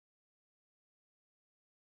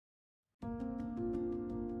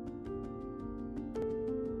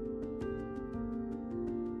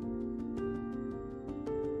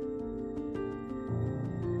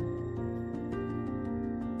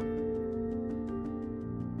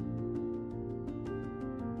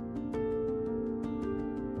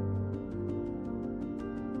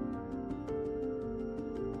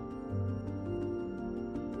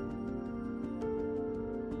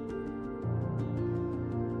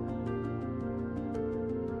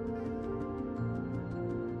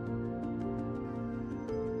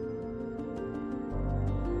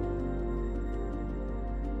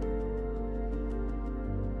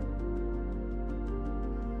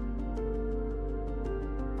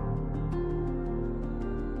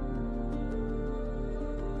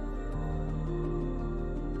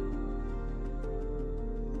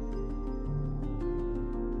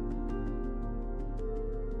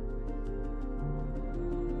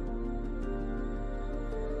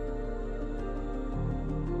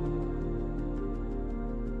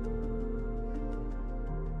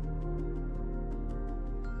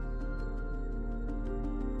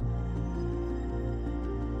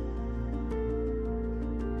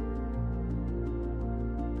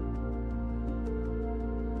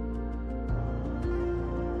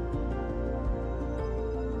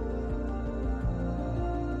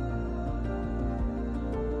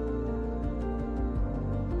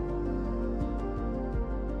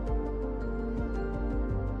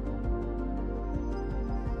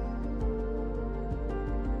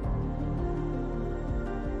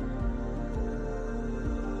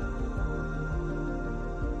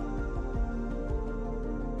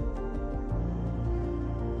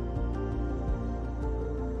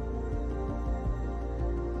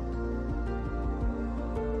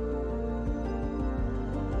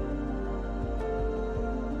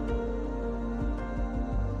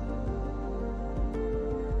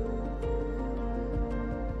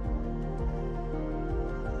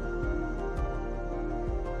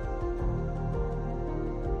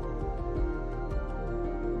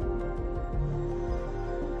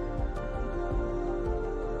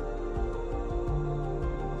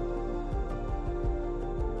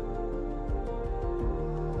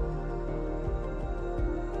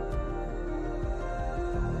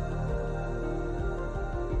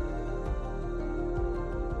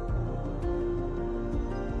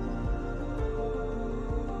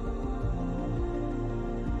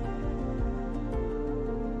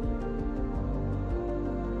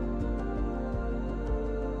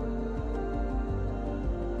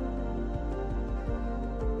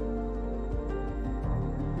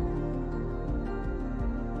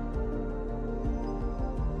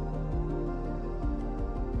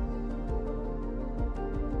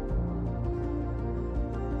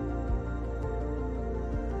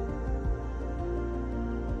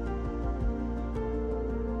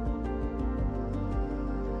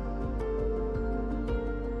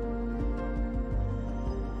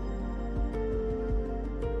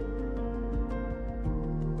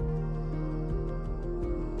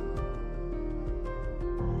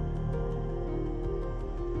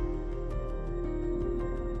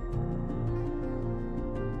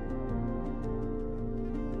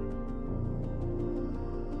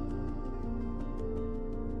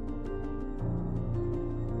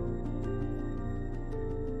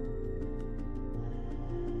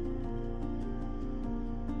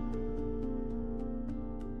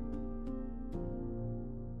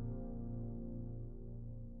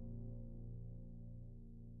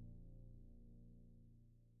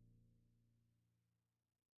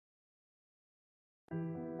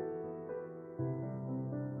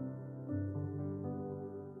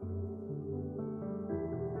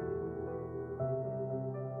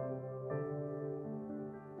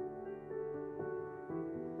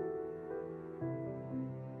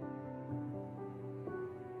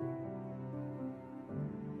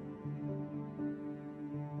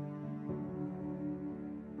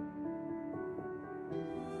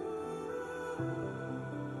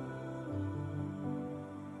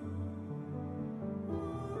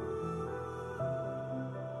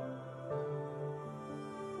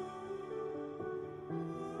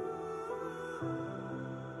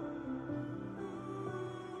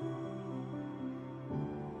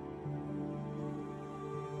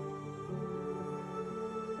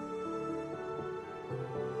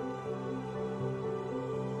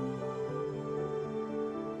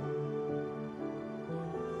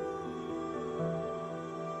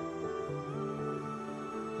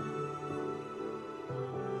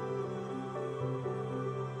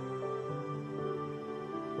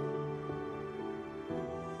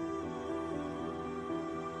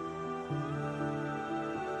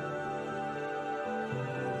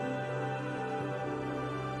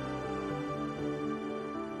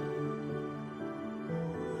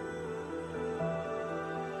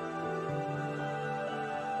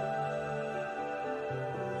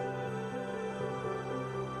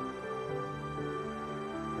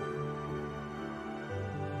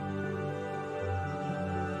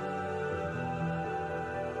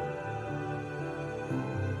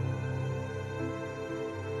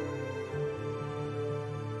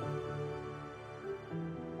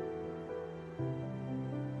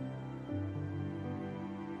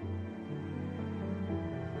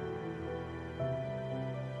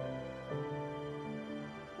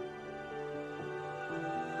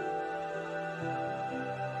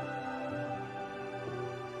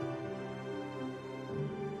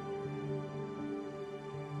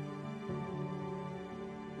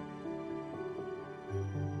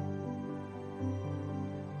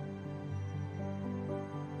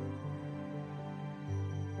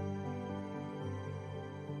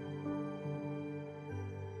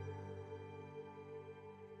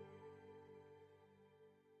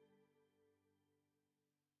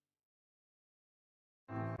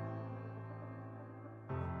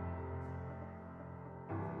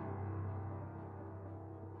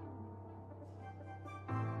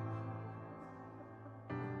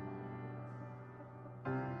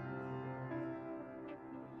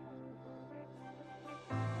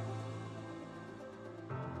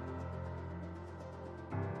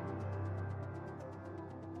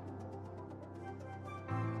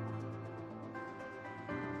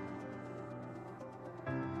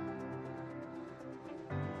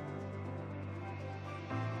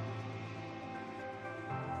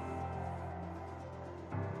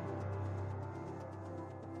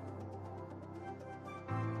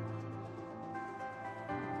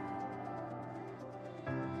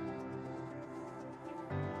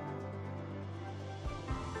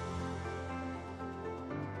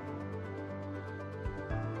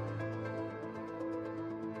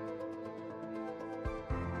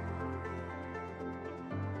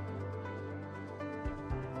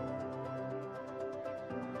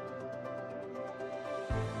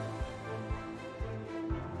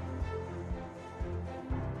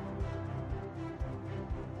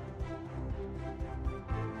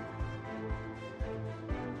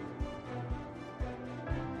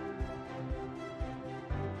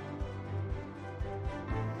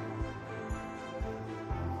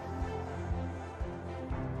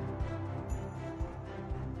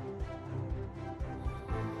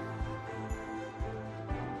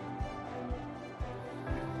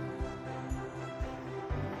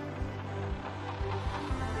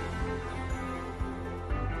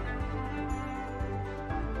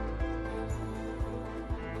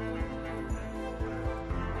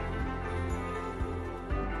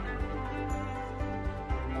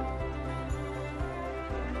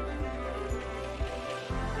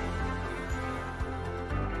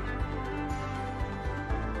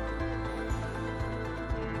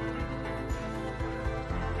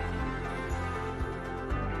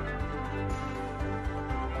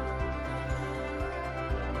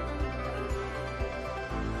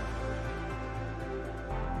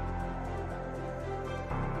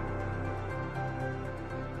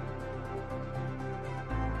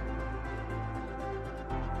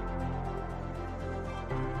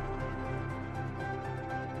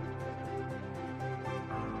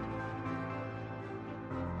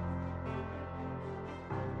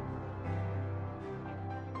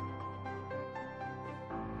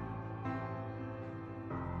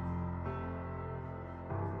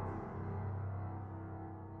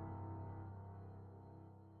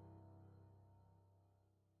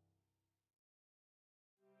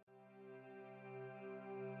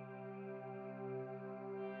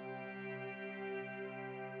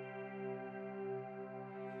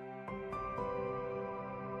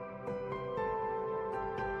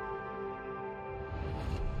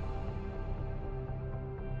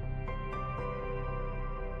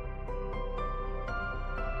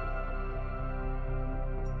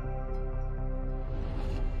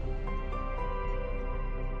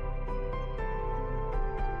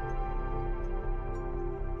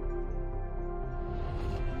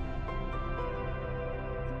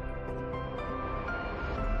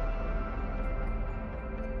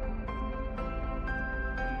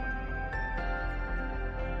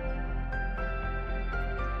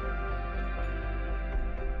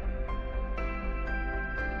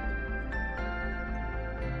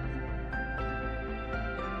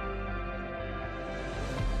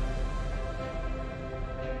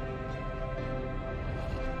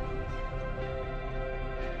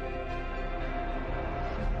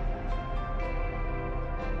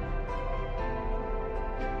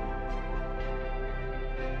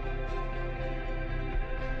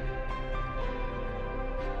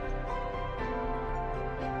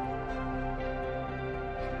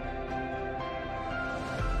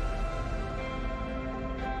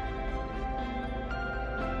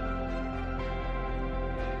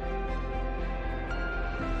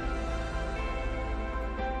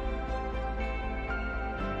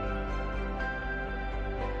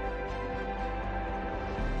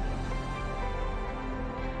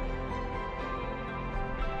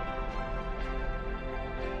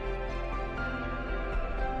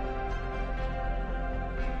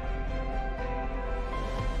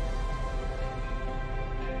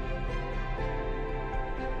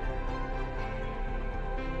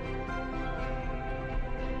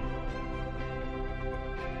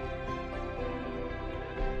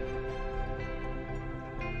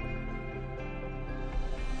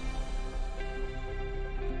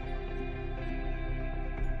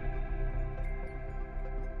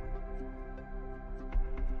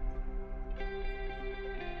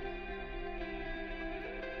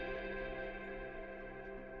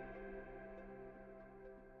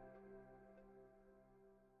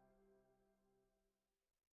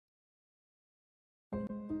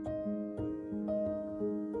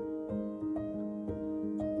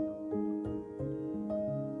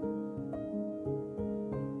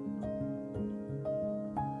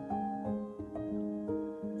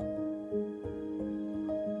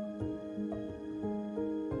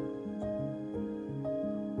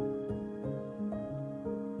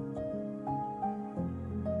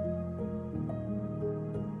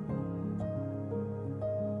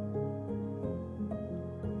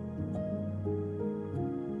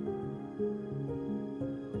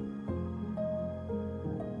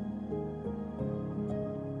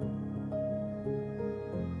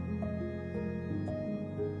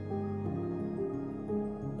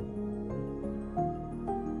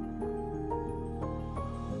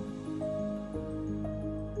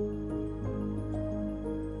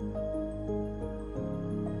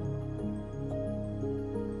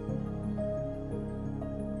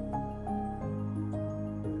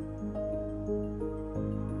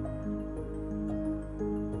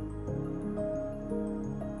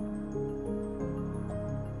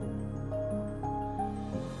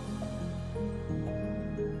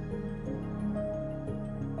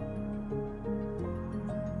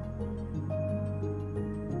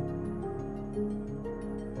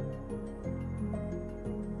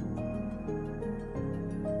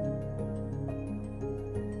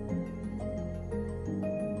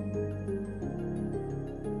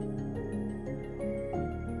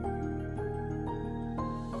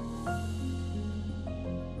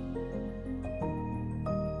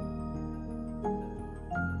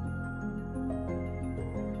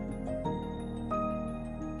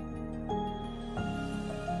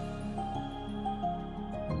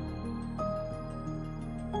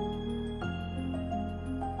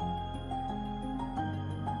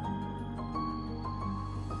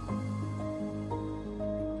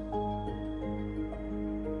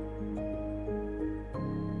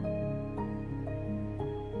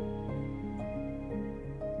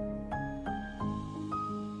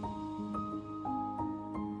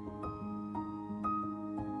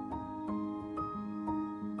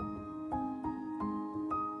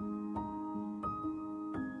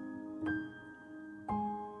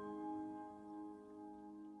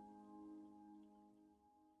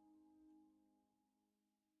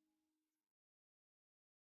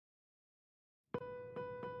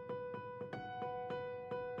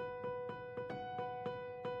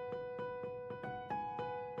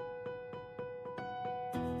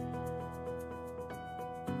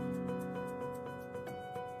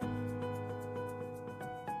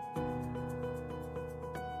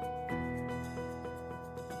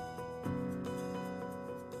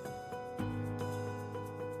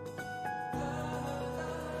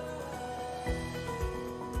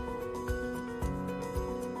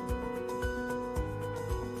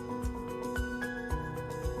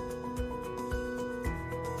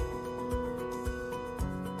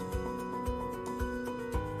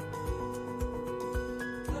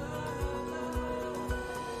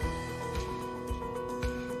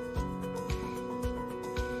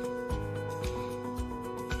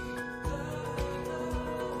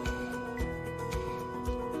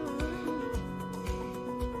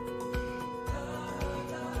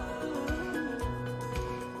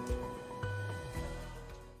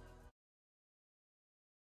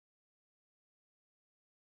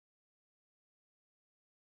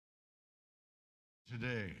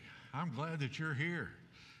Today. I'm glad that you're here.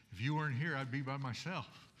 If you weren't here, I'd be by myself.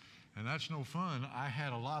 And that's no fun. I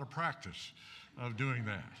had a lot of practice of doing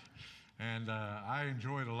that. And I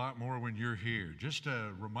enjoy it a lot more when you're here. Just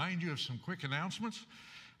to remind you of some quick announcements.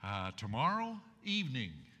 Tomorrow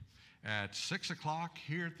evening at 6 o'clock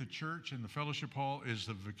here at the church in the fellowship hall is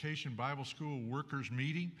the Vacation Bible School Workers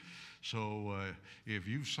Meeting. So if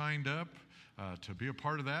you've signed up to be a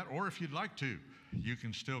part of that, or if you'd like to, you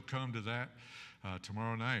can still come to that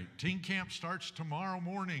tomorrow night. Teen Camp starts tomorrow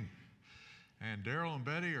morning, and Daryl and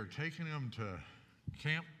Betty are taking them to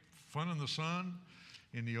Camp Fun in the Sun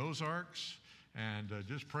in the Ozarks, and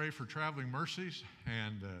just pray for traveling mercies,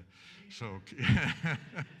 and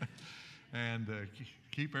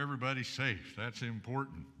keep everybody safe. That's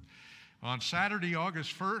important. On Saturday,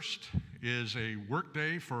 August 1st, is a work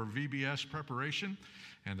day for VBS preparation,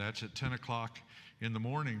 and that's at 10 o'clock in the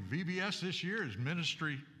morning. VBS this year is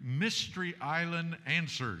Mystery Island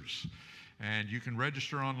Answers. And you can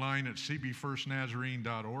register online at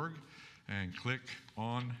cbfirstnazarene.org and click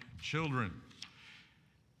on Children.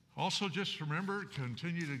 Also, just remember,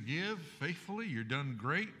 continue to give faithfully. You're done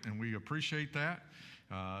great, and we appreciate that.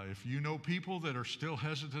 If you know people that are still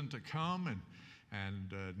hesitant to come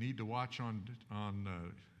and need to watch on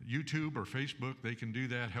YouTube or Facebook, they can do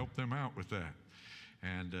that. Help them out with that.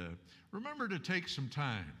 And remember to take some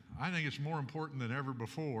time. I think it's more important than ever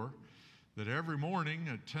before that every morning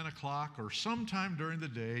at 10 o'clock or sometime during the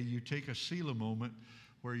day, you take a Selah moment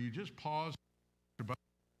where you just pause about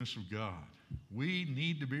the goodness of God. We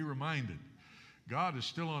need to be reminded. God is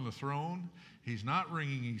still on the throne. He's not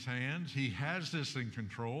wringing his hands. He has this in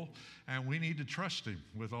control, and we need to trust him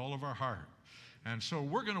with all of our heart. And so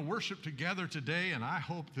we're going to worship together today, and I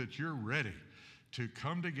hope that you're ready to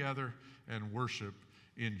come together and worship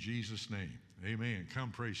in Jesus' name. Amen.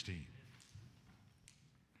 Come, praise team.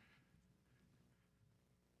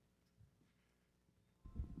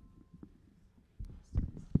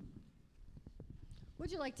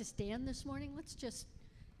 Would you like to stand this morning? Let's just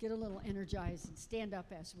get a little energized and stand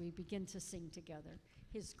up as we begin to sing together.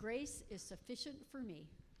 His grace is sufficient for me.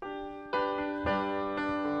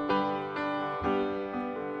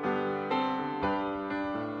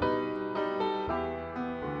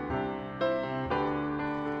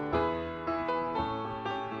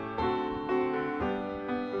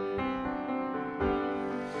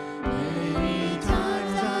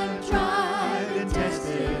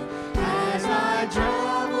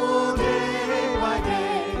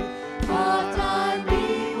 Oft I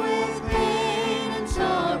meet with pain and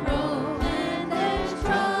sorrow, and there's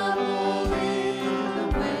trouble.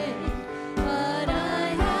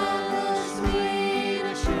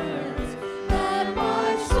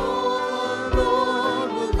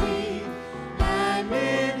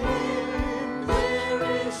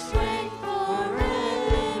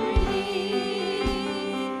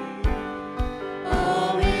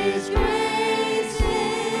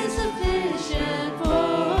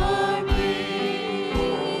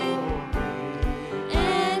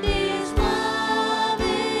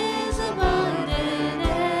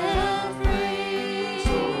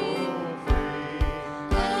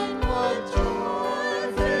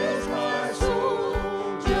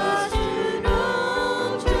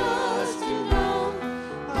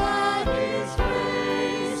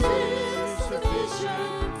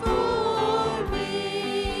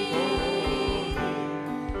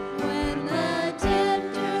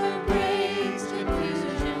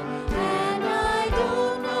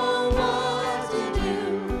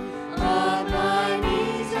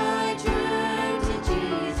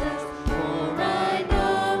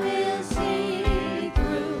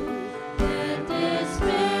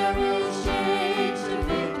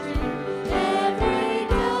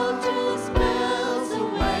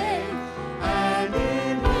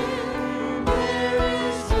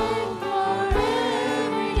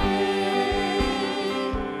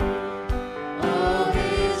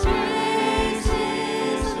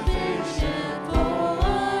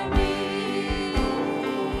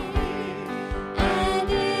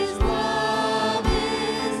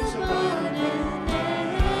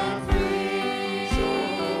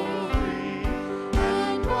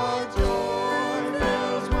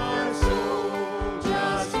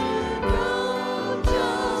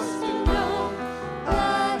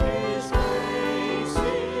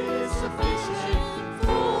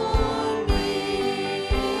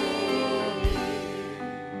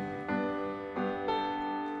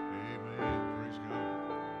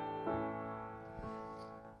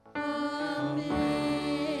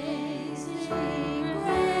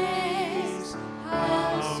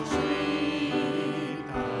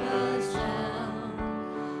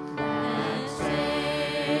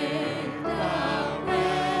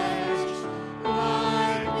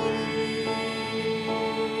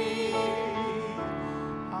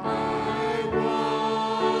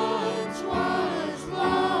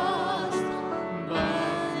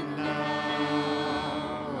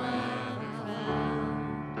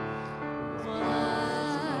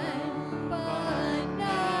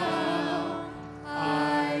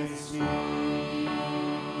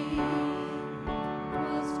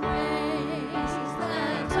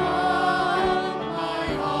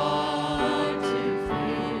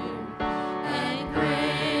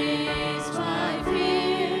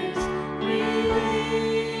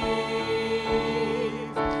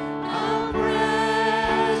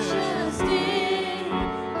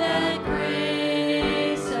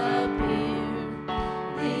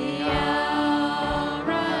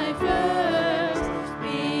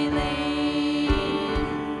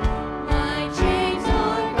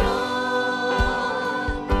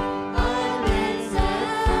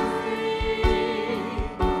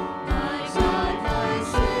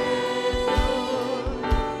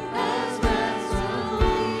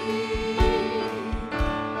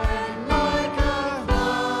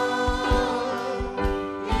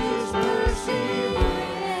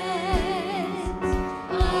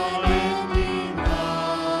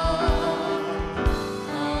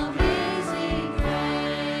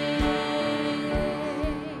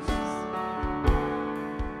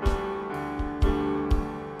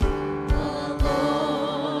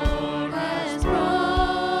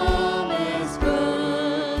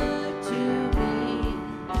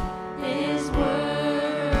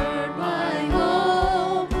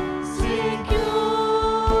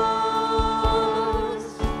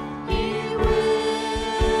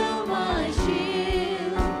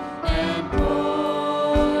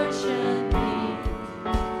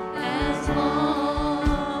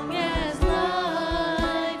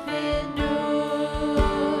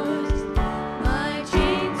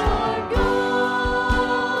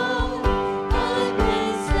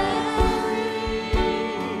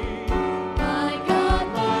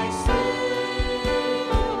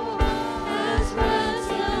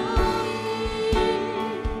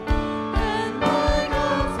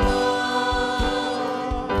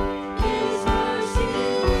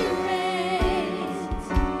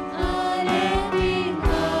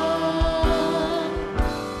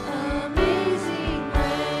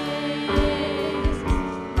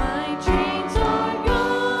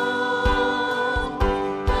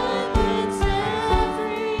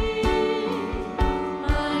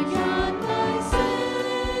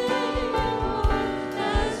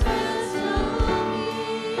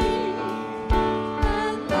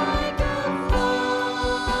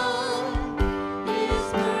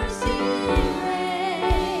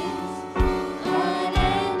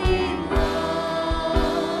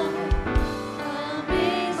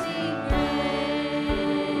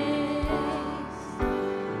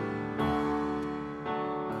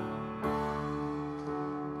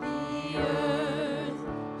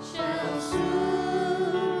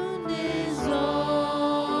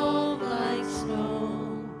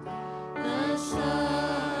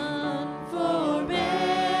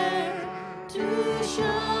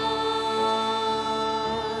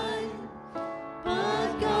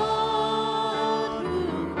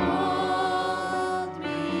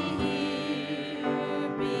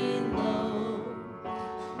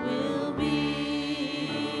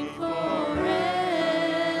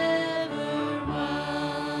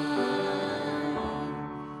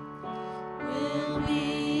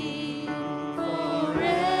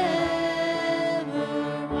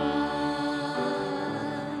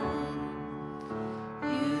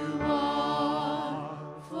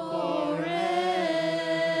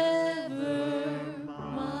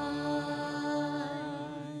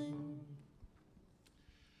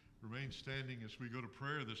 remain standing as we go to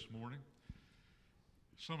prayer this morning.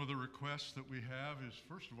 Some of the requests that we have is,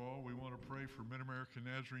 first of all, we want to pray for Mid-American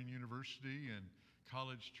Nazarene University and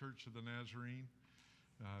College Church of the Nazarene.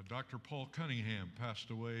 Dr. Paul Cunningham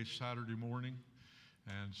passed away Saturday morning,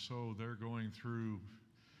 and so they're going through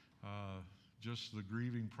just the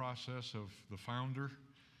grieving process of the founder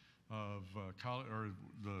of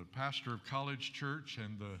the pastor of College Church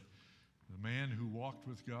and the man who walked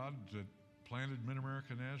with God that planted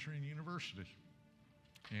Mid-American Nazarene University.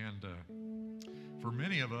 And for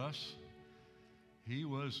many of us, he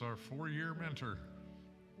was our 4-year mentor.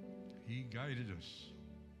 He guided us,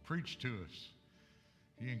 preached to us.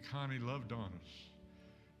 He and Connie loved on us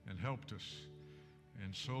and helped us.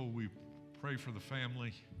 And so we pray for the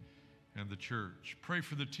family and the church. Pray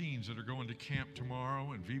for the teens that are going to camp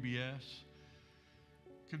tomorrow and VBS.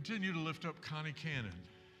 Continue to lift up Connie Cannon.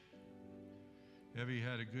 Evie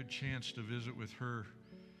had a good chance to visit with her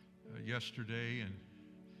yesterday, and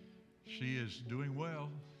she is doing well,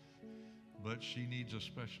 but she needs a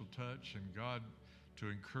special touch and God to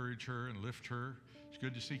encourage her and lift her. It's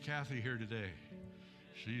good to see Kathy here today.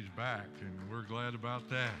 She's back, and we're glad about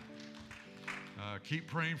that. Keep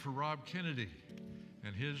praying for Rob Kennedy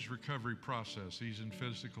and his recovery process. He's in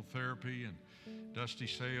physical therapy, and Dusty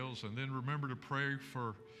Sales. And then remember to pray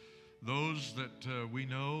for those that we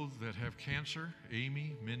know that have cancer.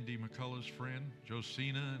 Amy, Mindy McCullough's friend,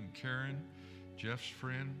 Josina and Karen, Jeff's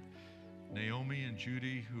friend, Naomi and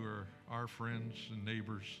Judy, who are our friends and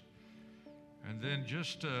neighbors. And then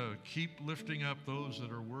just keep lifting up those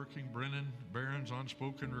that are working. Brennan Barron's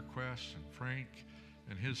unspoken requests, and Frank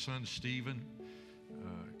and his son Stephen,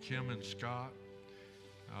 Kim and Scott.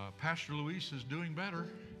 Pastor Luis is doing better.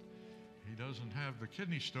 He doesn't have the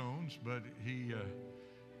kidney stones, but he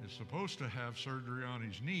is supposed to have surgery on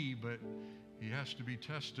his knee, but he has to be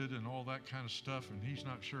tested and all that kind of stuff, and he's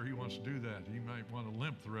not sure he wants to do that. He might want to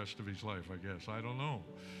limp the rest of his life, I guess. I don't know.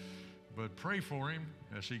 But pray for him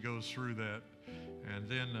as he goes through that. And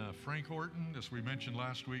then Frank Orton, as we mentioned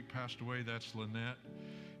last week, passed away. That's Lynette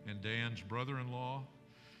and Dan's brother-in-law.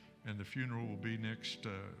 And the funeral will be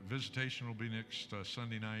visitation will be next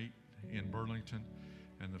Sunday night in Burlington,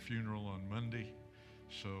 and the funeral on Monday.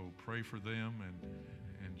 So pray for them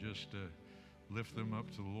and just lift them up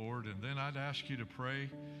to the Lord. And then I'd ask you to pray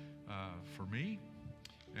for me.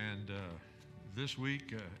 And this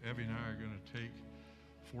week, Evie and I are going to take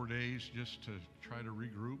 4 days just to try to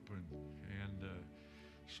regroup. And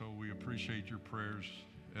so we appreciate your prayers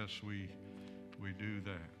as we do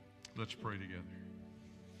that. Let's pray together.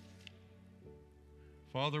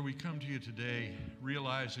 Father, we come to you today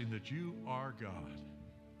realizing that you are God.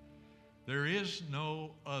 There is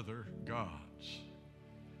no other gods.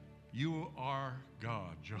 You are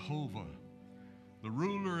God, Jehovah, the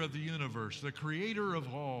ruler of the universe, the creator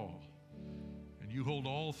of all. And you hold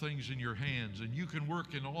all things in your hands, and you can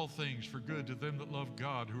work in all things for good to them that love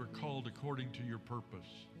God, who are called according to your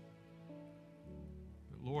purpose.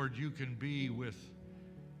 Lord, you can be with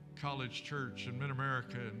College Church and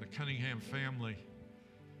Mid-America and the Cunningham family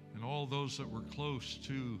and all those that were close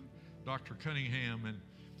to Dr. Cunningham. And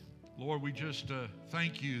Lord, we just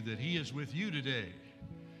thank you that he is with you today.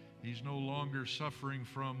 He's no longer suffering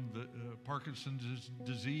from the Parkinson's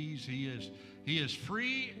disease. He is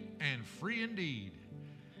free and free indeed.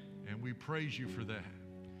 And we praise you for that.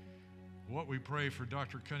 What we pray for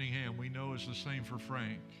Dr. Cunningham, we know is the same for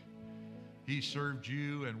Frank. He served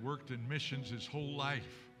you and worked in missions his whole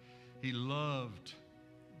life. He loved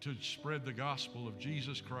to spread the gospel of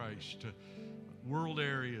Jesus Christ to world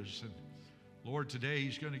areas. And Lord, today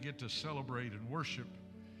he's going to get to celebrate and worship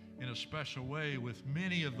in a special way with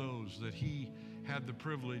many of those that he had the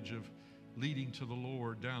privilege of leading to the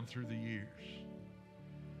Lord down through the years.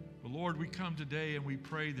 But Lord, we come today and we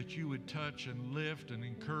pray that you would touch and lift and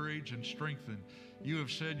encourage and strengthen. You have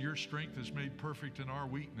said your strength is made perfect in our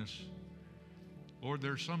weakness. Lord,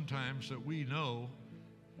 there's sometimes that we know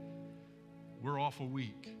we're awful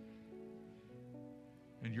weak,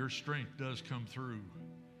 and your strength does come through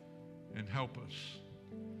and help us.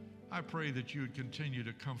 I pray that you would continue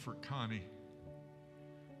to comfort Connie,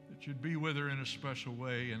 that you'd be with her in a special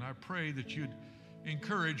way, and I pray that you'd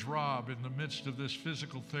encourage Rob in the midst of this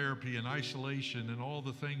physical therapy and isolation and all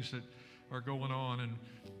the things that are going on. And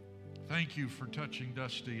thank you for touching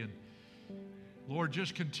Dusty. And Lord,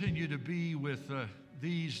 just continue to be with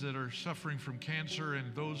these that are suffering from cancer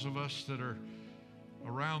and those of us that are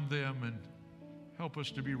around them, and help us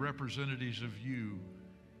to be representatives of you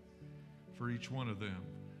for each one of them.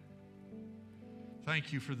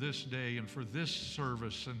 Thank you for this day and for this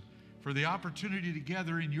service and for the opportunity to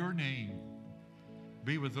gather in your name.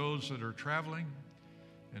 Be with those that are traveling.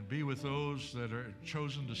 and be with those that are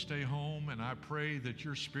chosen to stay home. And I pray that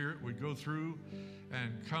your Spirit would go through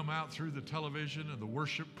and come out through the television and the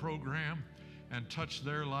worship program and touch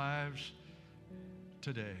their lives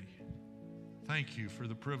today. Thank you for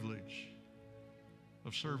the privilege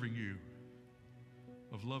of serving you,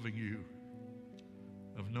 of loving you,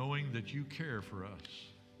 of knowing that you care for us.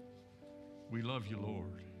 We love you,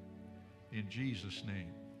 Lord. In Jesus'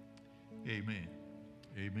 name, amen.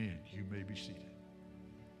 Amen. You may be seated.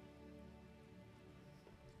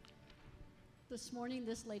 This morning,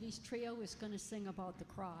 this ladies' trio is going to sing about the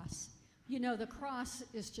cross. You know, the cross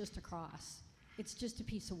is just a cross. It's just a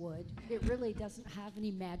piece of wood. It really doesn't have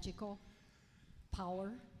any magical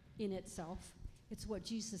power in itself. It's what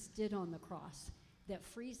Jesus did on the cross that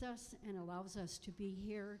frees us and allows us to be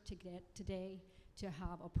here to get today to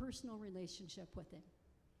have a personal relationship with him.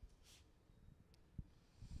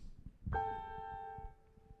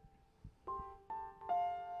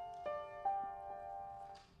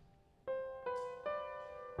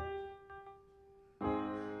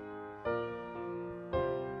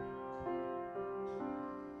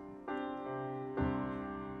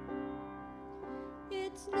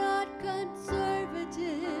 It's not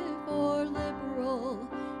conservative or liberal,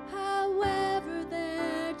 however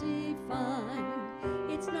they're defined.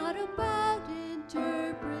 It's not about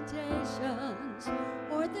interpretations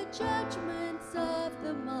or the judgments of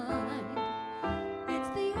the mind. It's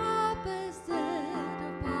the opposite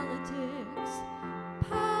of politics,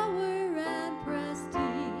 power and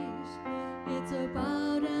prestige. It's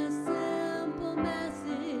about a simple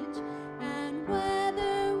message and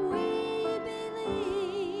whether we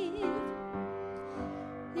believe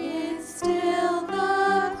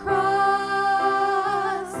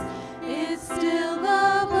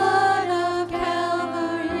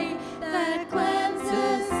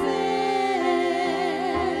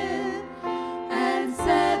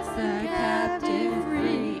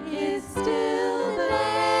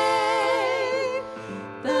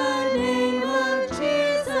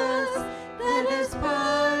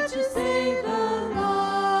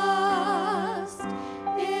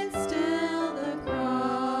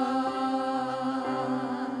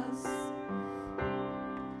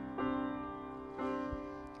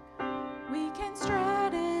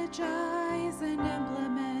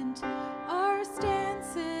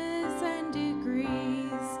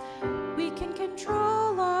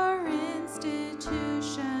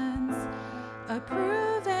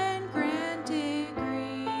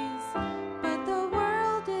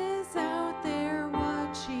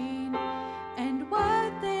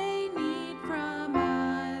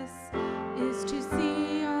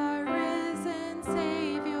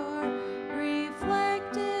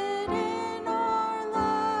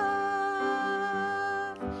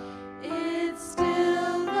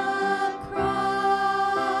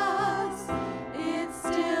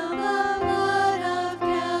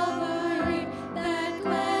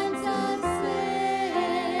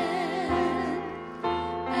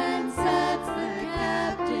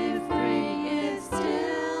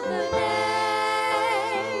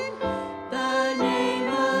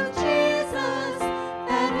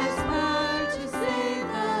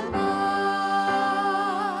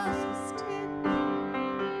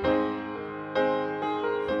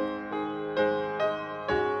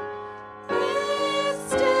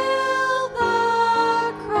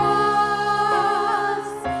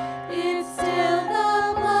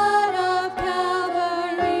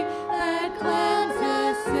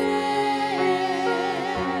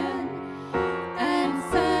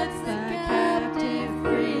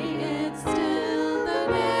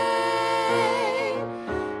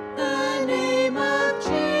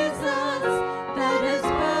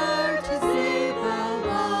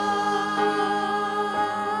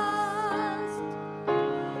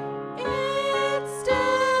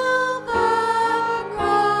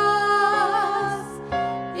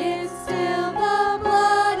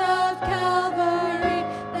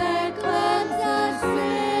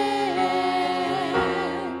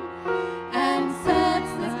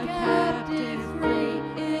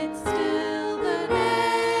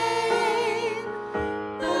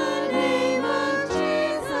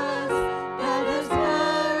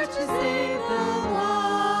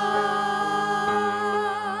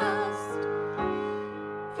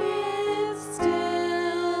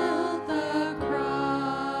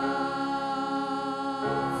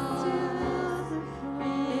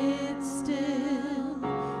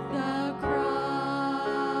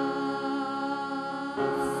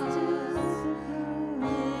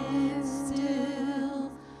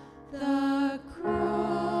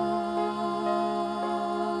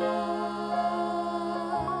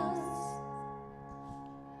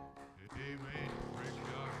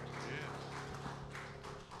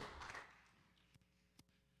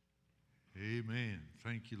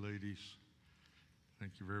Thank you, ladies.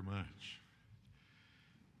 Thank you very much.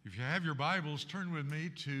 If you have your Bibles, turn with me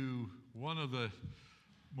to one of the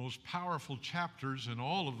most powerful chapters in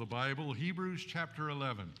all of the Bible, Hebrews chapter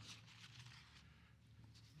 11.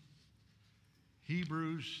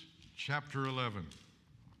 Hebrews chapter 11.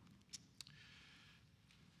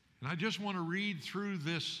 And I just want to read through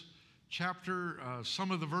this chapter,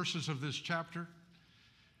 some of the verses of this chapter,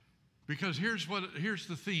 because here's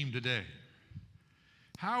the theme today.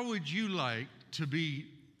 How would you like to be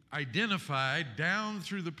identified down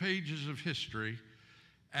through the pages of history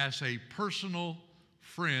as a personal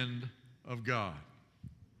friend of God?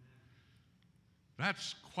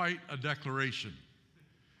 That's quite a declaration.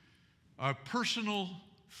 A personal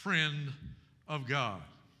friend of God.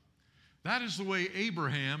 That is the way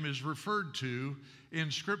Abraham is referred to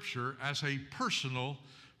in Scripture, as a personal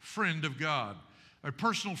friend of God. A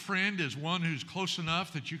personal friend is one who's close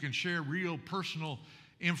enough that you can share real personal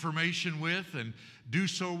information with and do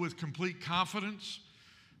so with complete confidence.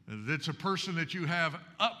 It's a person that you have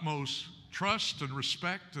utmost trust and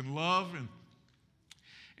respect and love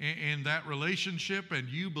in that relationship, and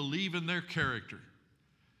you believe in their character.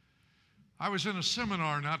 I was in a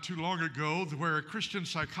seminar not too long ago where a Christian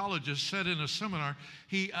psychologist said in a seminar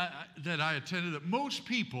that I attended that most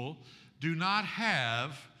people do not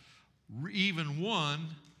have even one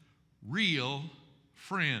real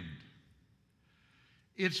friend.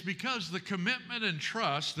 It's because the commitment and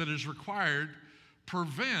trust that is required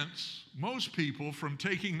prevents most people from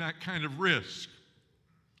taking that kind of risk.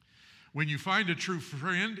 When you find a true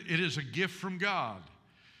friend, it is a gift from God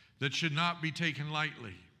that should not be taken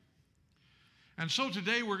lightly. And so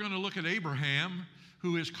today we're going to look at Abraham,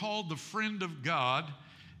 who is called the friend of God,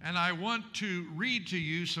 and I want to read to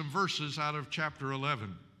you some verses out of chapter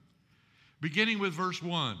 11, beginning with verse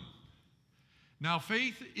 1. Now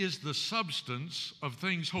faith is the substance of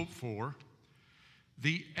things hoped for,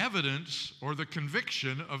 the evidence or the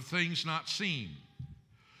conviction of things not seen.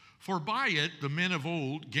 For by it the men of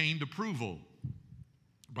old gained approval.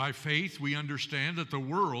 By faith we understand that the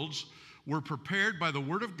worlds were prepared by the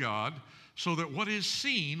word of God, so that what is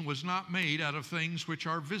seen was not made out of things which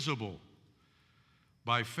are visible.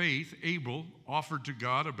 By faith Abel offered to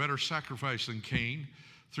God a better sacrifice than Cain,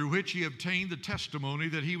 through which he obtained the testimony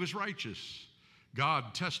that he was righteous,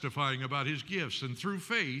 God testifying about his gifts. And through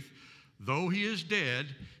faith, though he is dead,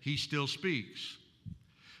 he still speaks.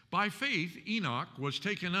 By faith Enoch was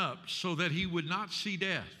taken up so that he would not see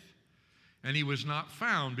death, and he was not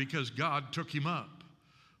found because God took him up.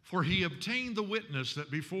 For he obtained the witness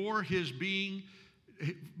that before his being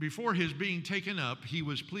taken up, he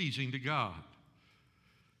was pleasing to God.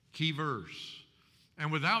 Key verse.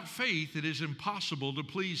 And without faith it is impossible to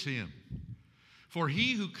please him. For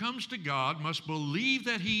he who comes to God must believe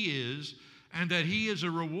that he is, and that he is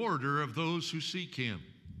a rewarder of those who seek him.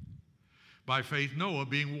 By faith Noah,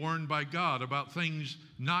 being warned by God about things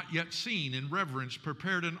not yet seen, in reverence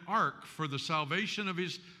prepared an ark for the salvation of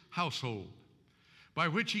his household, by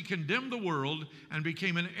which he condemned the world and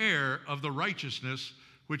became an heir of the righteousness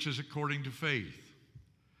which is according to faith.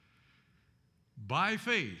 By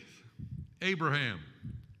faith, Abraham,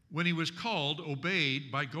 when he was called,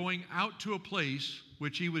 obeyed by going out to a place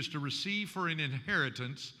which he was to receive for an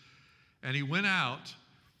inheritance, and he went out,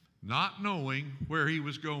 not knowing where he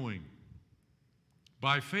was going.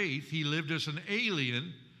 By faith, he lived as an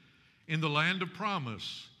alien in the land of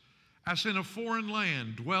promise, as in a foreign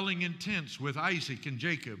land, dwelling in tents with Isaac and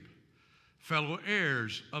Jacob, fellow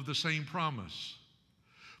heirs of the same promise.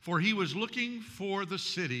 For he was looking for the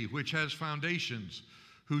city which has foundations,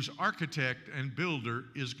 whose architect and builder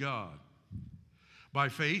is God. By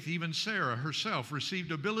faith, even Sarah herself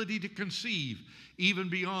received ability to conceive, even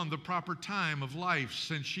beyond the proper time of life,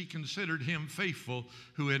 since she considered him faithful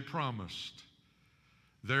who had promised.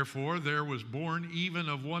 Therefore, there was born even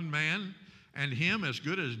of one man, and him as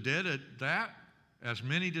good as dead at that, as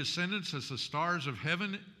many descendants as the stars of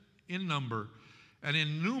heaven in number, and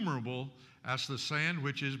innumerable as the sand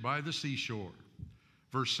which is by the seashore.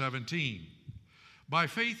 Verse 17. By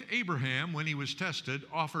faith Abraham, when he was tested,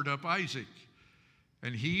 offered up Isaac,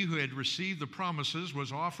 and he who had received the promises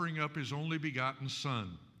was offering up his only begotten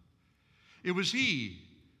son. It was he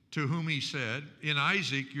to whom he said, in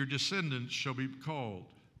Isaac your descendants shall be called.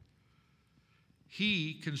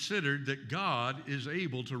 He considered that God is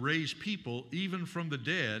able to raise people even from the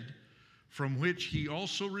dead, from which he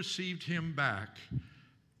also received him back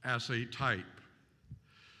as a type.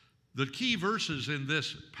 The key verses in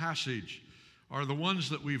this passage are the ones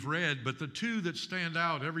that we've read, but the two that stand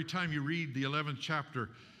out every time you read the 11th chapter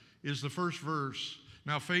is the first verse.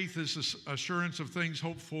 Now faith is the assurance of things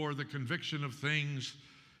hoped for, the conviction of things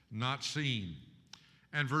not seen.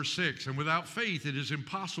 And verse 6, and without faith it is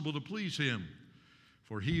impossible to please him.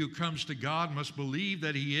 For he who comes to God must believe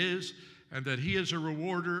that he is, and that he is a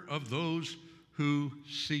rewarder of those who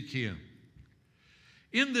seek him.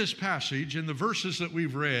 In this passage, in the verses that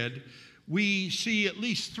we've read, we see at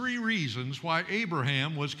least 3 reasons why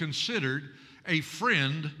Abraham was considered a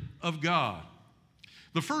friend of God.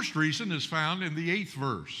 The first reason is found in the 8th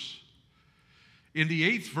verse. In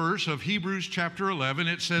the 8th verse of Hebrews chapter 11,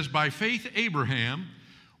 it says, by faith Abraham,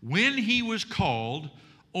 when he was called,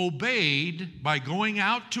 obeyed by going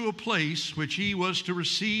out to a place which he was to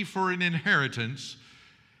receive for an inheritance,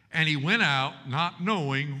 and he went out not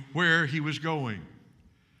knowing where he was going.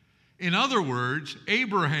 In other words,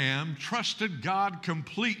 Abraham trusted God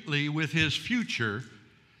completely with his future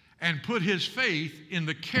and put his faith in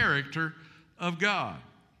the character of God.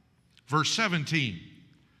 Verse 17,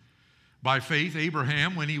 by faith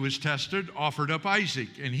Abraham, when he was tested, offered up Isaac,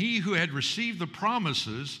 and he who had received the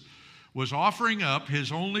promises was offering up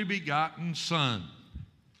his only begotten son.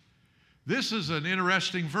 This is an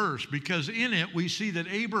interesting verse because in it we see that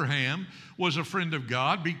Abraham was a friend of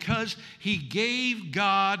God because he gave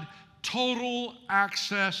God total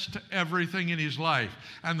access to everything in his life.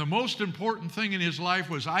 And the most important thing in his life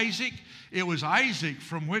was Isaac. It was Isaac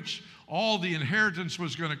from which all the inheritance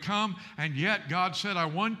was going to come, and yet God said, I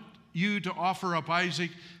want you to offer up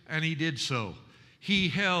Isaac, and he did so. He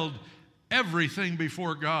held everything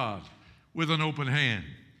before God with an open hand.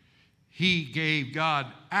 He gave God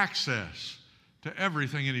access to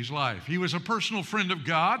everything in his life. He was a personal friend of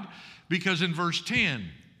God because in verse 10,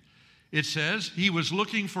 it says, he was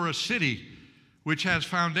looking for a city which has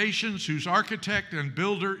foundations, whose architect and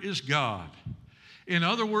builder is God. In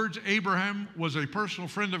other words, Abraham was a personal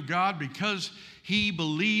friend of God because he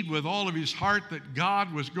believed with all of his heart that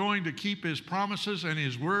God was going to keep his promises and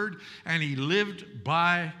his word, and he lived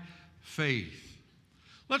by faith.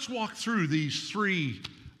 Let's walk through these 3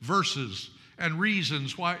 verses and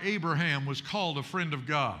reasons why Abraham was called a friend of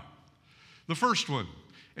God. The first one,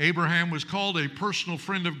 Abraham was called a personal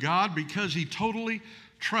friend of God because he totally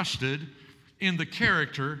trusted in the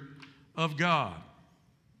character of God.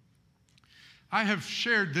 I have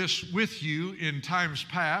shared this with you in times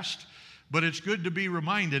past, but it's good to be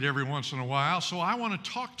reminded every once in a while. So I want to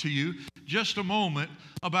talk to you just a moment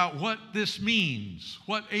about what this means,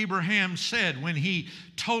 what Abraham said when he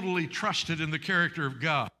totally trusted in the character of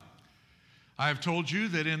God. I have told you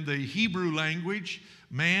that in the Hebrew language,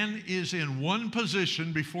 man is in one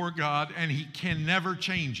position before God and he can never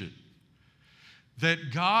change it.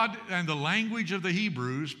 That God and the language of the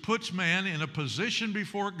Hebrews puts man in a position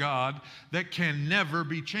before God that can never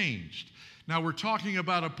be changed. Now we're talking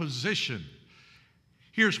about a position.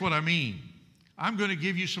 Here's what I mean. I'm going to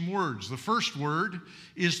give you some words. The first word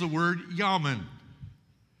is the word yamin.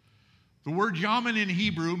 The word yamin in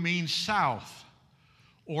Hebrew means south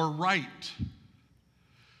or right.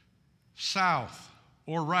 South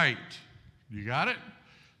or right. You got it?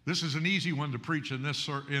 This is an easy one to preach in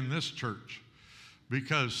this church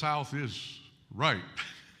because south is right.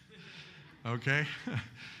 Okay?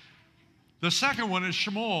 The second one is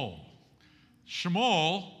shemal.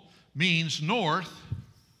 Shemal means north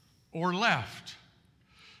or left.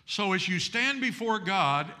 So as you stand before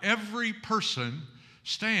God, every person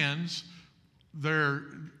stands there.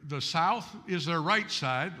 The south is their right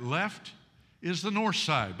side, left is the north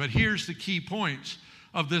side. But here's the key points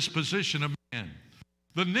of this position of man.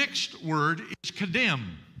 The next word is kadim,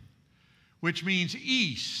 which means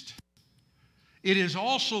east. It is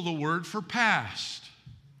also the word for past.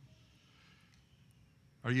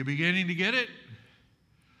 Are you beginning to get it?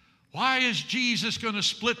 Why is Jesus going to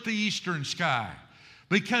split the eastern sky?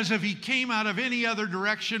 Because if he came out of any other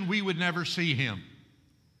direction, we would never see him.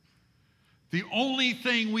 The only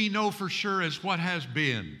thing we know for sure is what has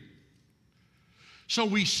been. So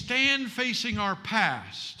we stand facing our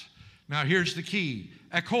past. Now here's the key.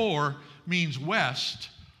 Akor means west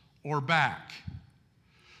or back.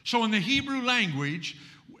 So in the Hebrew language,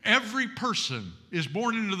 every person is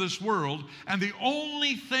born into this world, and the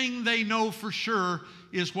only thing they know for sure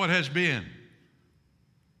is what has been.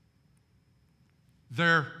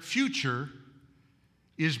 Their future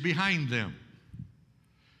is behind them.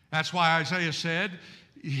 That's why Isaiah said,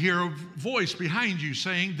 hear a voice behind you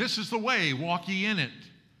saying, this is the way, walk ye in it.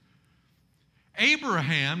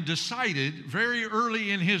 Abraham decided very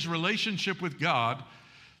early in his relationship with God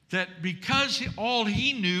that because all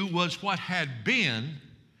he knew was what had been,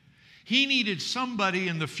 he needed somebody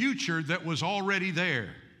in the future that was already there,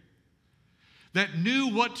 that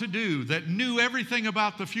knew what to do, that knew everything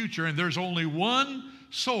about the future. And there's only one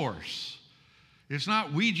source. It's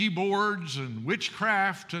not Ouija boards and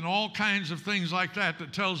witchcraft and all kinds of things like that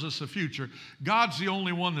that tells us the future. God's the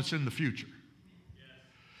only one that's in the future.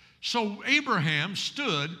 So Abraham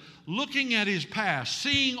stood looking at his past,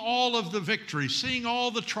 seeing all of the victory, seeing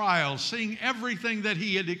all the trials, seeing everything that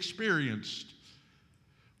he had experienced.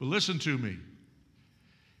 But listen to me.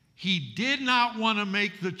 He did not want to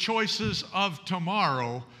make the choices of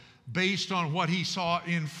tomorrow based on what he saw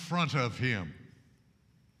in front of him.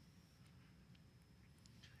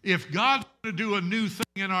 If God's going to do a new thing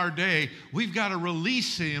in our day, we've got to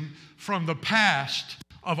release him from the past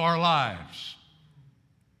of our lives.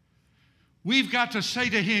 We've got to say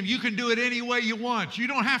to him, you can do it any way you want. You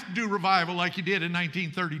don't have to do revival like you did in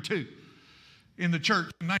 1932, in the church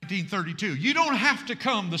in 1932. You don't have to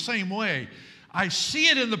come the same way. I see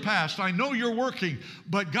it in the past. I know you're working,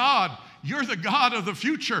 but God, you're the God of the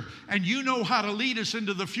future, and you know how to lead us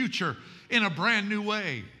into the future in a brand new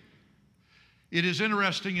way. It is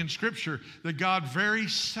interesting in Scripture that God very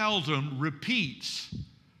seldom repeats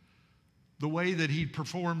the way that he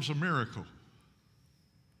performs a miracle.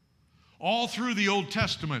 All through the Old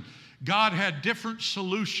Testament, God had different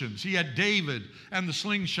solutions. He had David and the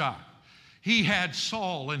slingshot. He had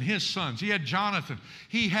Saul and his sons. He had Jonathan.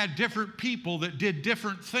 He had different people that did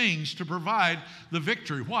different things to provide the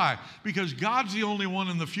victory. Why? Because God's the only one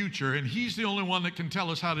in the future, and he's the only one that can tell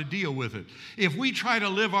us how to deal with it. If we try to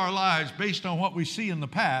live our lives based on what we see in the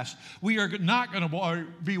past, we are not going to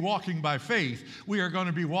be walking by faith. We are going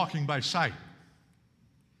to be walking by sight.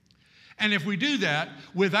 And if we do that,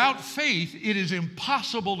 without faith, it is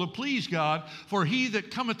impossible to please God, for he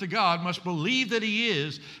that cometh to God must believe that he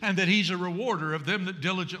is, and that he's a rewarder of them that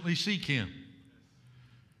diligently seek him.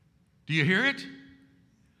 Do you hear it?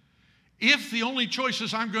 If the only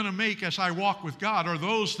choices I'm going to make as I walk with God are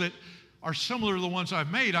those that are similar to the ones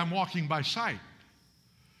I've made, I'm walking by sight.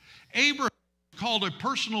 Abraham called a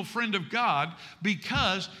personal friend of God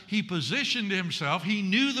because he positioned himself. He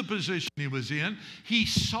knew the position he was in. He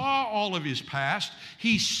saw all of his past.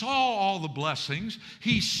 He saw all the blessings.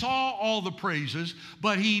 He saw all the praises,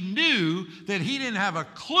 but he knew that he didn't have a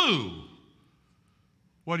clue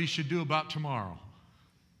what he should do about tomorrow.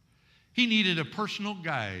 He needed a personal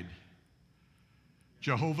guide,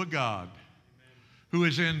 Jehovah God, who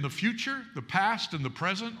is in the future, the past, and the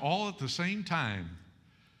present all at the same time.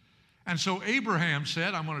 And so Abraham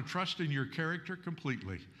said, I'm going to trust in your character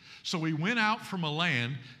completely. So he went out from a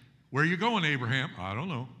land. Where are you going, Abraham? I don't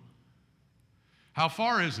know. How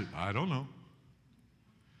far is it? I don't know.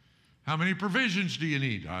 How many provisions do you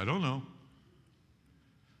need? I don't know.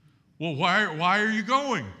 Well, why are you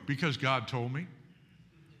going? Because God told me.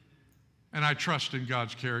 And I trust in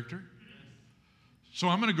God's character. So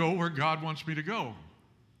I'm going to go where God wants me to go.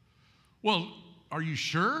 Well, are you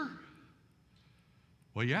sure?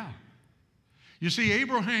 Well, yeah. You see,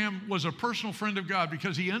 Abraham was a personal friend of God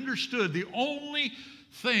because he understood the only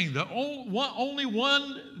thing, only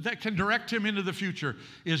one that can direct him into the future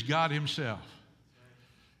is God himself.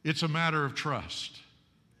 It's a matter of trust.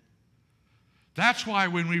 That's why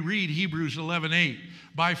when we read Hebrews 11:8,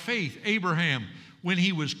 by faith, Abraham, when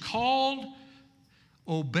he was called,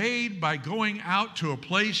 obeyed by going out to a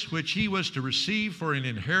place which he was to receive for an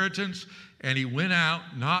inheritance, and he went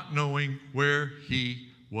out not knowing where he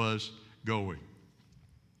was going.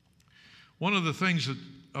 One of the things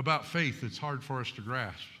about faith that's hard for us to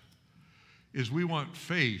grasp is we want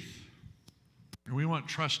faith and we want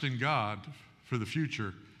trust in God for the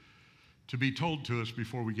future to be told to us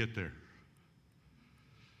before we get there.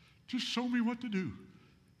 Just show me what to do.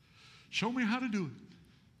 Show me how to do it.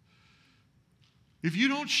 If you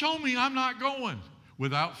don't show me, I'm not going.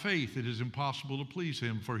 Without faith, it is impossible to please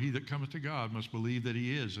him, for he that cometh to God must believe that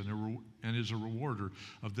he is, and is a rewarder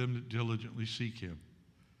of them that diligently seek him.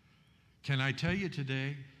 Can I tell you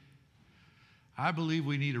today, I believe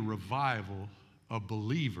we need a revival of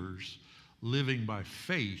believers living by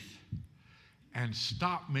faith and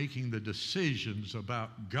stop making the decisions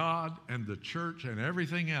about God and the church and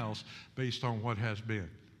everything else based on what has been.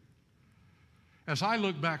 As I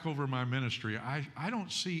look back over my ministry, I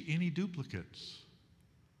don't see any duplicates.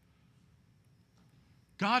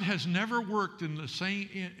 God has never worked in the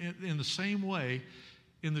same way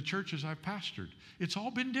in the churches I've pastored. It's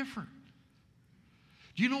all been different.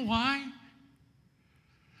 Do you know why?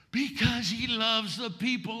 Because he loves the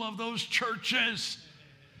people of those churches,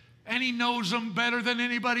 and he knows them better than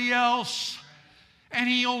anybody else, and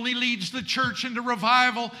he only leads the church into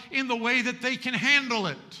revival in the way that they can handle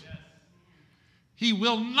it. He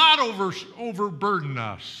will not overburden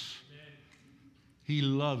us. He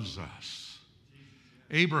loves us.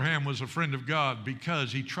 Abraham was a friend of God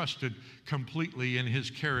because he trusted completely in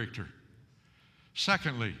his character.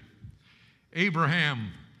 Secondly,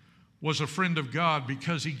 Abraham was a friend of God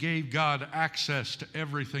because he gave God access to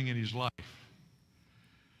everything in his life.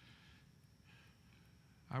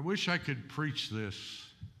 I wish I could preach this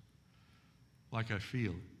like I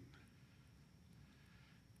feel it.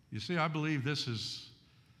 You see, I believe this is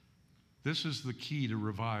the key to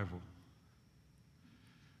revival.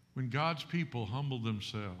 When God's people humble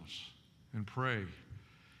themselves and pray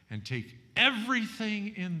and take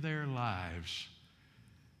everything in their lives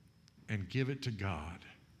and give it to God,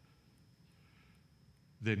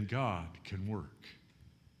 then God can work.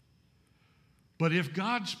 But if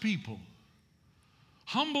God's people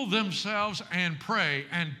humble themselves and pray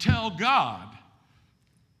and tell God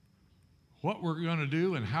what we're going to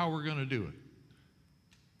do and how we're going to do it,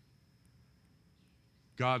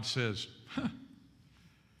 God says,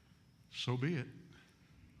 so be it.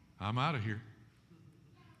 I'm out of here.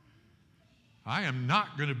 I am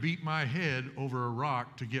not going to beat my head over a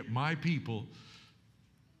rock to get my people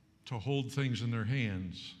to hold things in their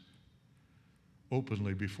hands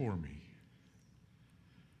openly before me.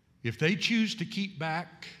 If they choose to keep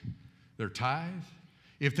back their tithe,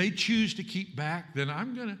 if they choose to keep back, then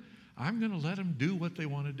I'm going to let them do what they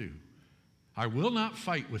want to do. I will not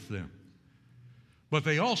fight with them. But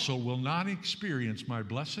they also will not experience my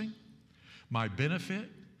blessing, my benefit,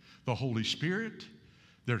 the Holy Spirit.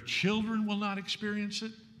 Their children will not experience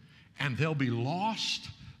it, and they'll be lost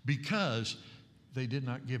because they did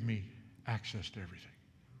not give me access to everything.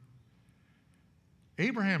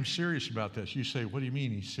 Abraham's serious about this. You say, what do you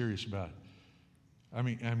mean he's serious about it? I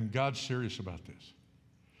mean, God's serious about this.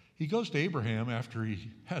 He goes to Abraham after he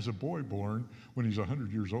has a boy born when he's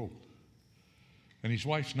 100 years old. And his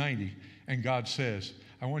wife's 90, and God says,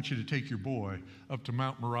 I want you to take your boy up to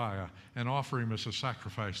Mount Moriah and offer him as a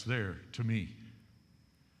sacrifice there to me.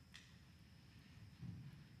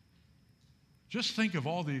 Just think of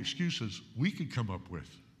all the excuses we could come up with.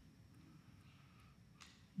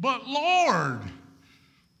 But Lord,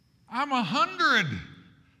 I'm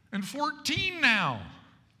 114 now.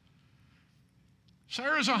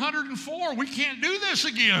 Sarah's 104. We can't do this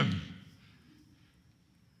again.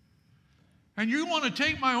 And you want to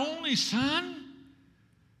take my only son?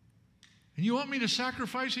 And you want me to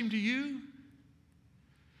sacrifice him to you?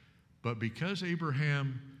 But because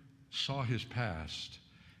Abraham saw his past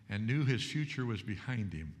and knew his future was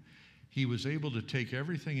behind him, he was able to take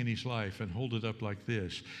everything in his life and hold it up like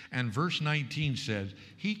this. And verse 19 says,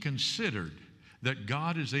 he considered that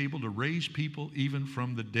God is able to raise people even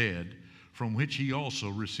from the dead, from which he also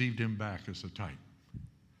received him back as a type.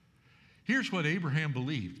 Here's what Abraham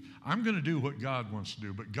believed. I'm going to do what God wants to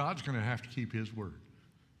do, but God's going to have to keep his word.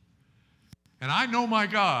 And I know my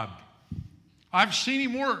God. I've seen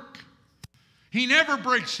him work. He never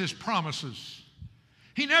breaks his promises.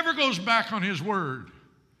 He never goes back on his word.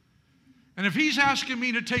 And if he's asking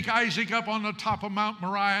me to take Isaac up on the top of Mount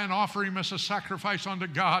Moriah and offer him as a sacrifice unto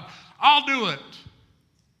God, I'll do it.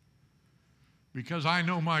 Because I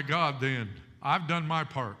know my God then. I've done my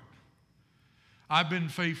part. I've been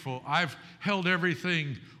faithful. I've held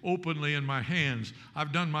everything openly in my hands.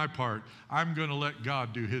 I've done my part. I'm going to let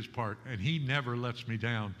God do his part, and he never lets me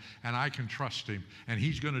down, and I can trust him, and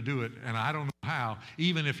he's going to do it, and I don't know how.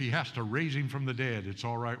 Even if he has to raise him from the dead, it's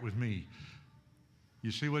all right with me.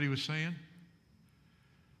 You see what he was saying?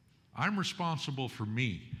 I'm responsible for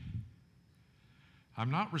me.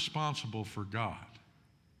 I'm not responsible for God.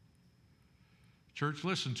 Church,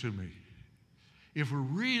 listen to me. If we're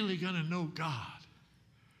really going to know God,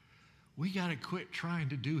 we got to quit trying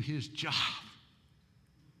to do his job.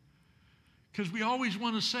 Because we always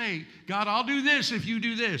want to say, God, I'll do this if you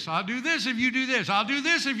do this. I'll do this if you do this. I'll do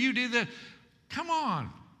this if you do this. Come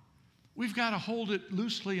on. We've got to hold it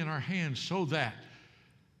loosely in our hands so that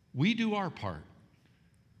we do our part.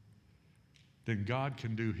 Then God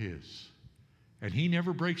can do his. And he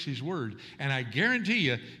never breaks his word. And I guarantee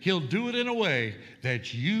you, he'll do it in a way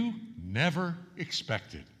that you never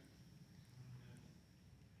expected.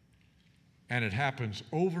 And it happens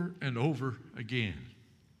over and over again.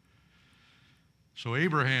 So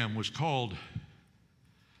Abraham was called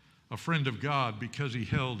a friend of God because he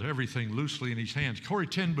held everything loosely in his hands. Corrie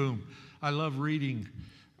ten Boom, I love reading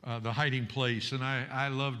The Hiding Place, and I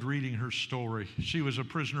loved reading her story. She was a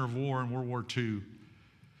prisoner of war in World War II.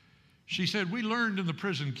 She said, we learned in the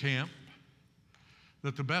prison camp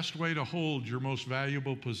that the best way to hold your most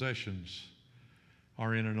valuable possessions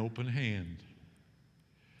are in an open hand.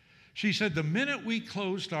 She said, the minute we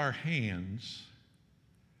closed our hands,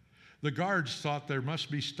 the guards thought there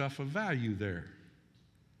must be stuff of value there.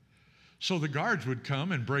 So the guards would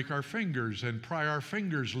come and break our fingers and pry our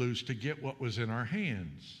fingers loose to get what was in our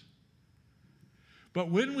hands. But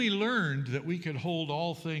when we learned that we could hold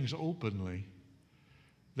all things openly,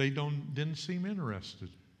 they didn't seem interested.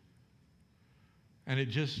 And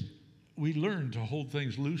we learned to hold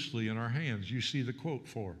things loosely in our hands. You see the quote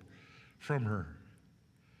from her.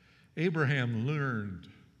 Abraham learned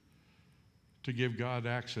to give God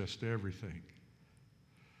access to everything.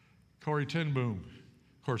 Corrie ten Boom,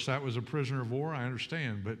 of course, that was a prisoner of war, I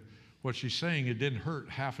understand, but what she's saying, it didn't hurt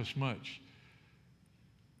half as much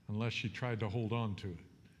unless she tried to hold on to it.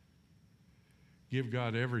 Give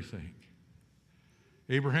God everything.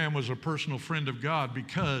 Abraham was a personal friend of God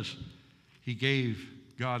because he gave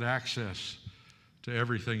God access to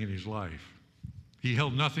everything in his life. He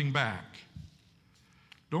held nothing back.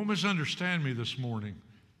 Don't misunderstand me this morning.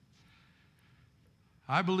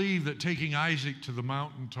 I believe that taking Isaac to the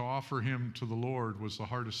mountain to offer him to the Lord was the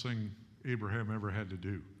hardest thing Abraham ever had to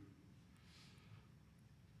do.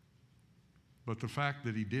 But the fact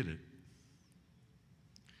that he did it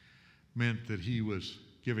meant that he was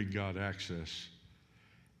giving God access.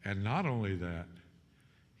 And not only that,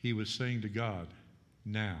 he was saying to God,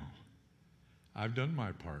 now, I've done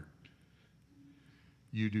my part.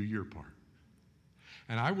 You do your part.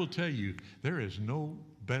 And I will tell you, there is no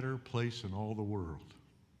better place in all the world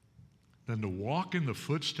than to walk in the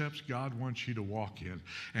footsteps God wants you to walk in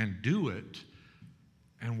and do it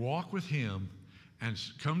and walk with him and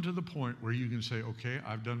come to the point where you can say, okay,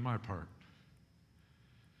 I've done my part.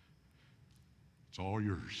 It's all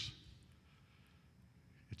yours.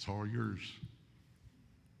 It's all yours.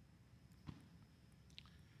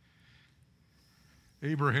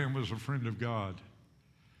 Abraham was a friend of God.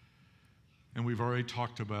 And we've already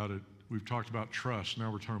talked about it. We've talked about trust.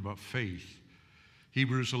 Now we're talking about faith.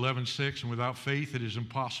 Hebrews 11:6, and without faith it is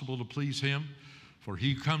impossible to please him. For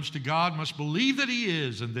he who comes to God must believe that he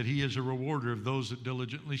is, and that he is a rewarder of those that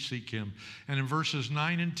diligently seek him. And in verses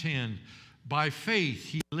 9 and 10, by faith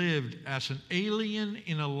he lived as an alien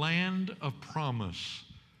in a land of promise,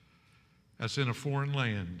 as in a foreign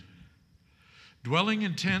land, dwelling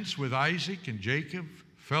in tents with Isaac and Jacob,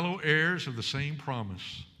 fellow heirs of the same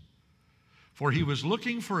promise. For he was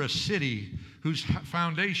looking for a city whose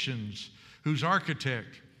foundations, whose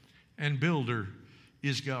architect and builder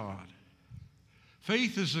is God.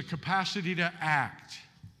 Faith is the capacity to act,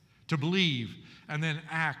 to believe, and then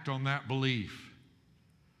act on that belief.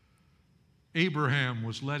 Abraham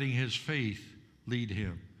was letting his faith lead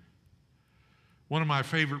him. One of my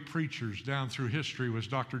favorite preachers down through history was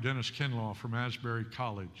Dr. Dennis Kinlaw from Asbury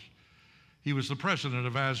College. He was the president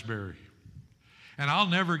of Asbury. And I'll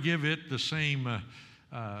never give it the same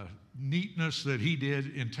neatness that he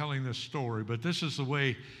did in telling this story, but this is the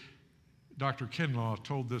way Dr. Kinlaw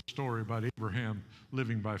told this story about Abraham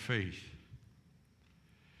living by faith.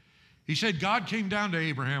 He said, God came down to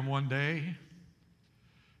Abraham one day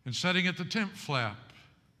and sitting at the tent flap,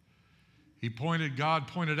 God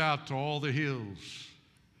pointed out to all the hills.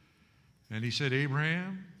 And he said,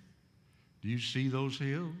 Abraham, do you see those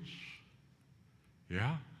hills?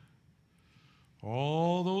 Yeah.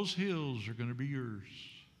 All those hills are going to be yours.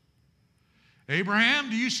 Abraham,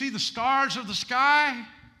 do you see the stars of the sky?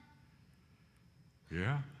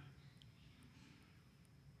 Yeah.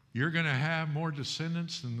 You're going to have more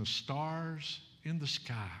descendants than the stars in the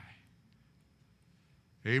sky.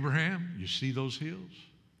 Abraham, you see those hills?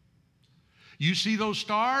 You see those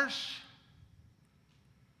stars?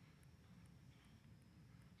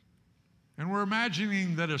 And we're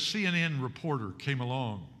imagining that a CNN reporter came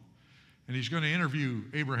along and he's going to interview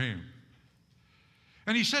Abraham.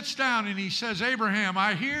 And he sits down and he says, Abraham,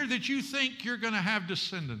 I hear that you think you're going to have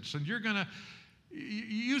descendants and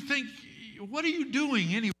you think, what are you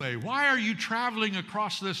doing anyway? Why are you traveling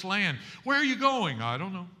across this land? Where are you going? I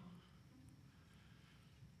don't know.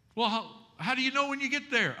 Well, how do you know when you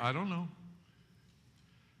get there? I don't know.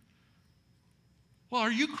 Well,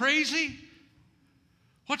 are you crazy?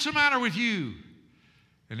 What's the matter with you?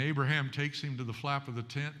 And Abraham takes him to the flap of the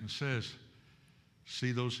tent and says,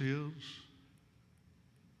 see those hills?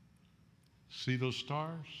 See those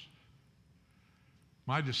stars?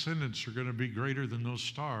 My descendants are going to be greater than those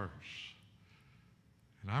stars.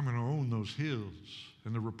 And I'm going to own those hills.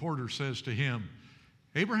 And the reporter says to him,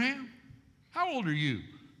 Abraham, how old are you?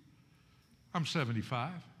 I'm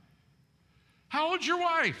 75. How old's your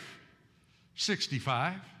wife?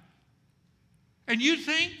 65. And you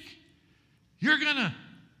think you're going to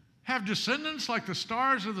have descendants like the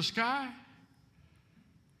stars of the sky?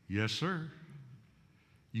 Yes, sir.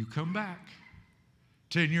 You come back.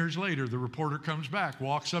 10 years later, the reporter comes back,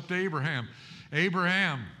 walks up to Abraham.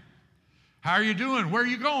 Abraham, how are you doing? Where are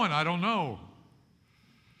you going? I don't know.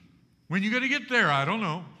 When are you going to get there? I don't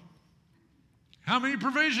know. How many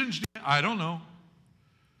provisions do you have? I don't know.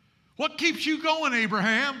 What keeps you going,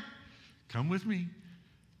 Abraham? Come with me.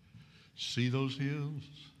 See those hills?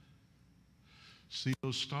 See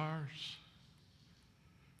those stars?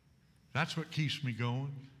 That's what keeps me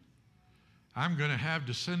going. I'm going to have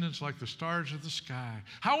descendants like the stars of the sky.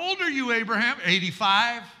 How old are you, Abraham?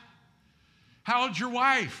 85. How old's your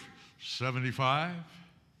wife? 75.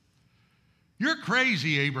 You're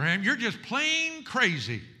crazy, Abraham. You're just plain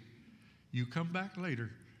crazy. You come back later.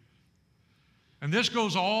 And this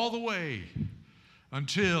goes all the way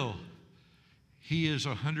until he is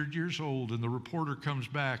 100 years old and the reporter comes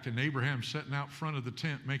back and Abraham's sitting out front of the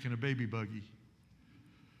tent making a baby buggy.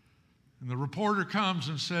 And the reporter comes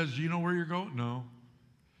and says, "Do you know where you're going?" "No."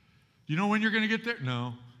 "Do you know when you're going to get there?"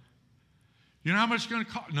 "No." "You know how much it's going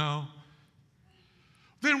to cost?" "No."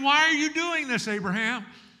 "Then why are you doing this, Abraham?"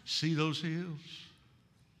 "See those hills?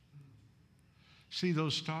 See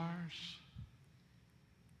those stars?"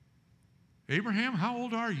 "Abraham, how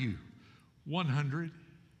old are you?" 100.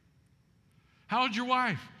 "How old's your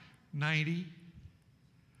wife?" 90.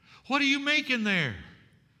 "What are you making there?"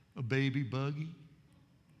 "A baby buggy."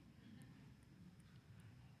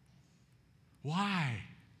 "Why?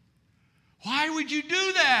 Why would you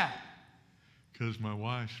do that?" "Because my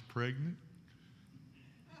wife's pregnant."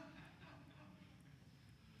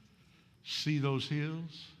 See those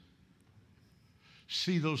hills?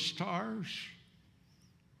 See those stars?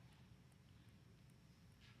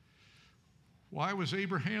 Why was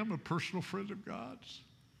Abraham a personal friend of God's?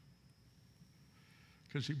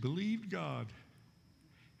 Because he believed God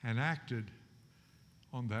and acted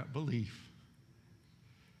on that belief.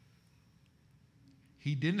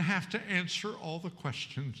 He didn't have to answer all the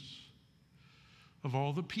questions of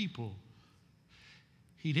all the people.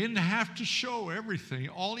 He didn't have to show everything.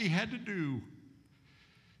 All he had to do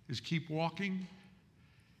is keep walking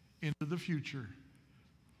into the future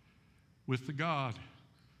with the God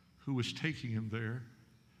who was taking him there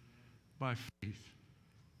by faith.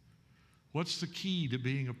 What's the key to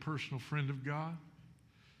being a personal friend of God?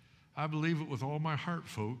 I believe it with all my heart,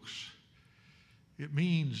 folks. It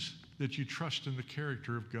means that you trust in the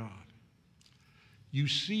character of God. You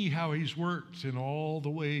see how he's worked in all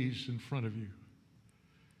the ways in front of you.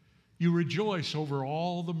 You rejoice over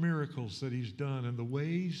all the miracles that he's done and the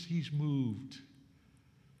ways he's moved.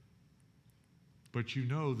 But you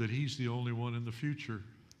know that he's the only one in the future,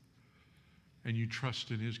 and you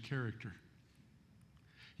trust in his character.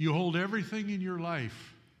 You hold everything in your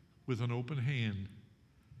life with an open hand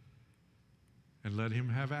and let him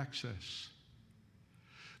have access.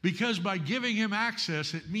 Because by giving him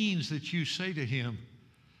access, it means that you say to him,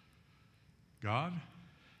 "God,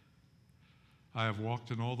 I have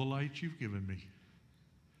walked in all the light you've given me.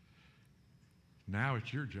 Now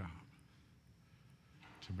it's your job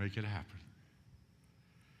to make it happen."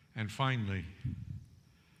 And finally,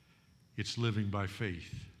 it's living by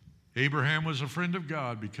faith. Abraham was a friend of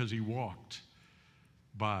God because he walked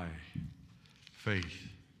by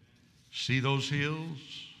faith. See those hills?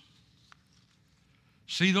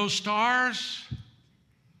 See those stars?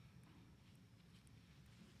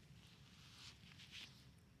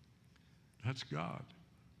 That's God.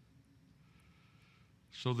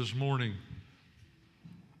 So this morning,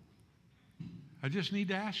 I just need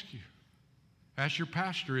to ask you, ask your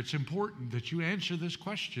pastor, it's important that you answer this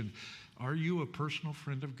question. Are you a personal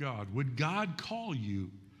friend of God? Would God call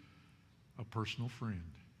you a personal friend?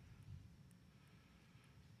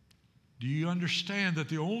 Do you understand that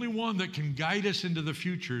the only one that can guide us into the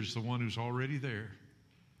future is the one who's already there?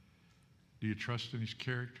 Do you trust in his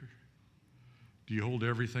character? Do you hold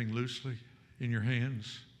everything loosely in your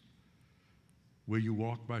hands? Will you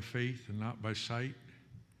walk by faith and not by sight?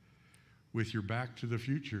 With your back to the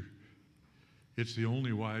future, it's the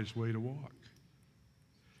only wise way to walk,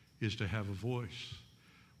 is to have a voice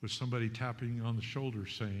with somebody tapping on the shoulder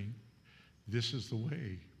saying, "This is the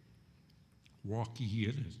way, walk ye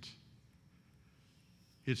in it."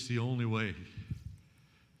 It's the only way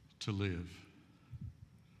to live.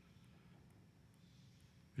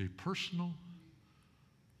 A personal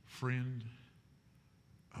friend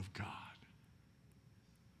of God.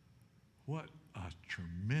 What a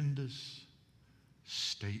tremendous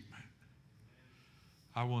statement.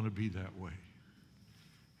 I want to be that way.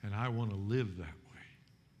 And I want to live that way.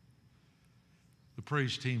 The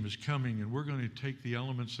praise team is coming, and we're going to take the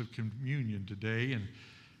elements of communion today, and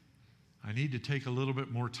I need to take a little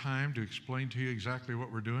bit more time to explain to you exactly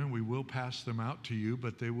what we're doing. We will pass them out to you,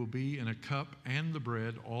 but they will be in a cup and the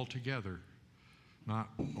bread all together.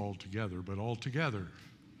 Not all together, but all together.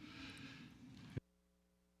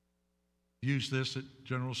 Use this at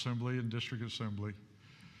General Assembly and District Assembly.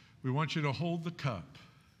 We want you to hold the cup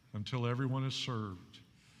until everyone is served.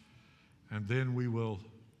 and then we will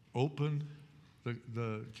open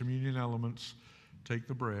the communion elements, take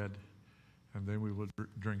the bread, and then we will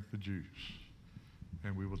drink the juice,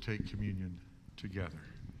 and we will take communion together.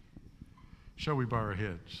 Shall we bow our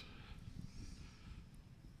heads?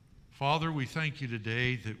 Father, we thank you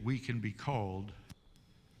today that we can be called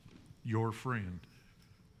your friend.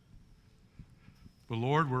 But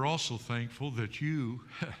Lord, we're also thankful that you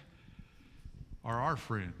are our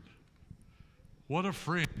friend. What a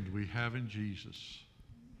friend we have in Jesus.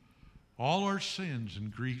 All our sins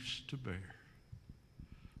and griefs to bear.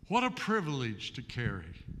 What a privilege to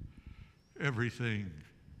carry everything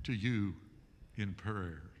to you in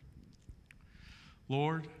prayer.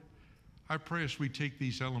 Lord, I pray as we take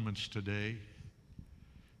these elements today,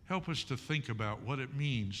 help us to think about what it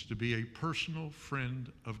means to be a personal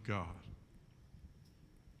friend of God.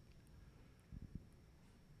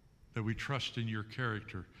 That we trust in your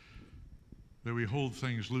character, that we hold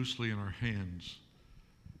things loosely in our hands,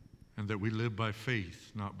 and that we live by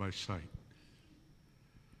faith, not by sight.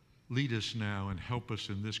 Lead us now and help us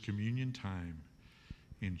in this communion time.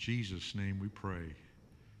 In Jesus' name we pray.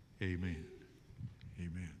 Amen.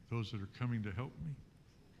 Amen. Those that are coming to help me.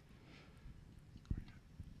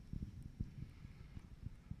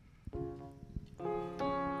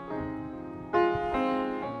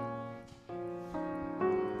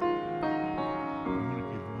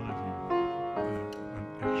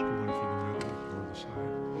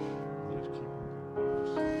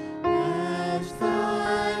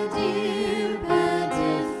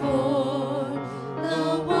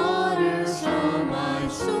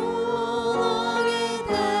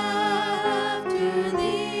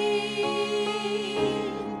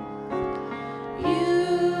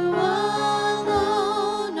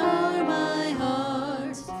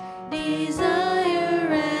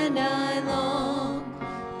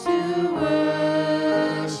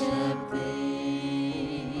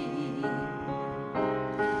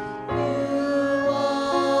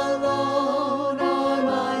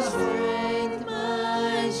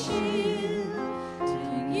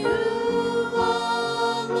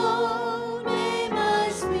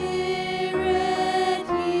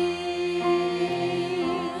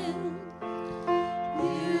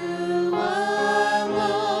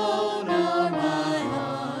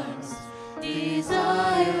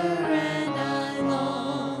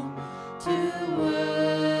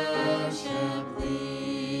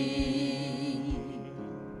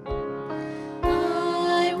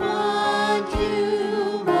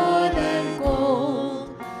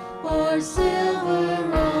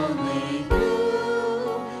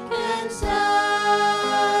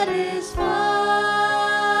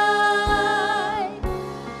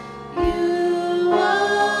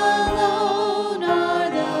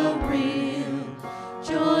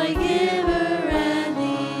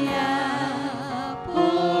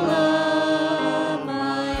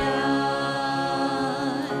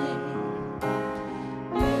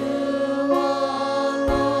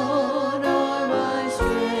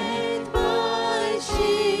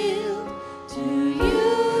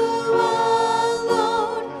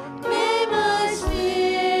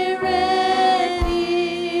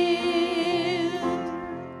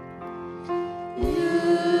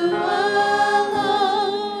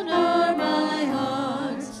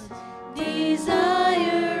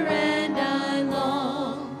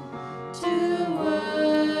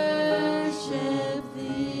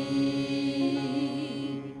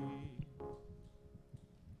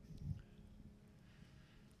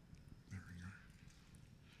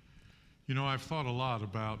 You know, I've thought a lot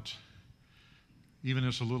about, even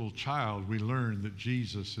as a little child, we learn that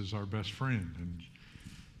Jesus is our best friend, and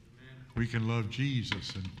we can love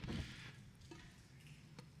Jesus,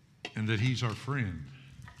 and that he's our friend.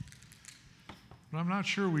 But I'm not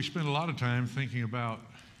sure we spend a lot of time thinking about,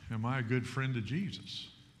 am I a good friend to Jesus?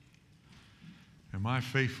 Am I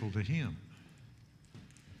faithful to him?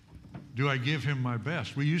 Do I give him my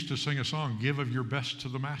best? We used to sing a song, give of your best to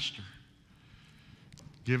the master.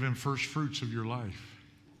 Give him first fruits of your life.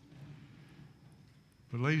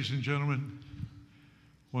 But ladies and gentlemen,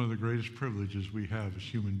 one of the greatest privileges we have as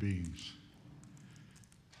human beings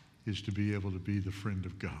is to be able to be the friend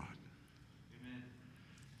of God. Amen.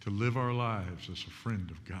 To live our lives as a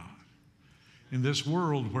friend of God. In this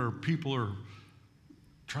world where people are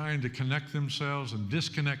trying to connect themselves and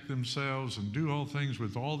disconnect themselves and do all things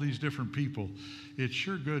with all these different people, it's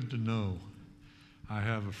sure good to know I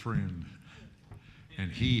have a friend. And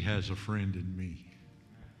he has a friend in me.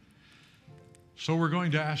 So we're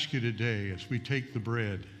going to ask you today, as we take the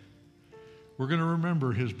bread, we're going to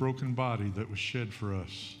remember his broken body that was shed for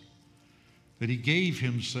us, that he gave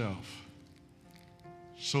himself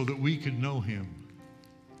so that we could know him.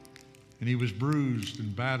 And he was bruised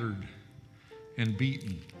and battered and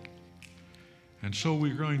beaten. And so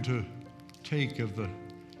we're going to take of the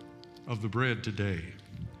bread today.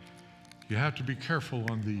 You have to be careful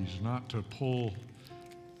on these, not to pull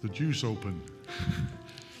the juice open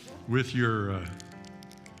with your,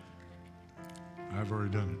 I've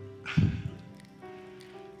already done it.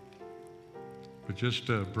 But just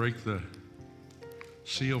break the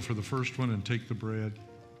seal for the first one and take the bread.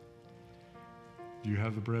 Do you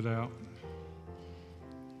have the bread out?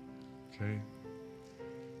 Okay.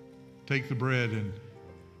 Take the bread and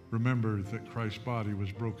remember that Christ's body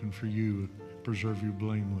was broken for you, preserve you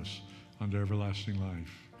blameless unto everlasting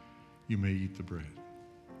life. You may eat the bread.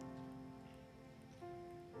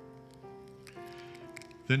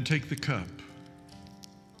 Then take the cup.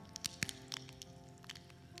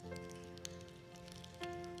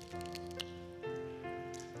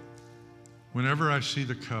 Whenever I see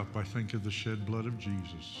the cup, I think of the shed blood of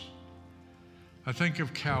Jesus. I think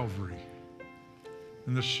of Calvary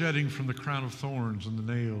and the shedding from the crown of thorns and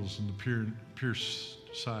the nails and the pierced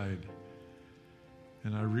side.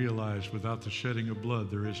 And I realize without the shedding of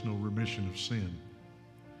blood, there is no remission of sin.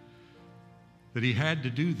 That he had to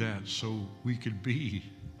do that so we could be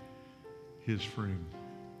his friend,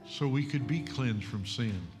 so we could be cleansed from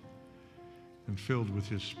sin and filled with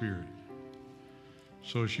his Spirit.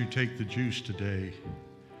 So as you take the juice today,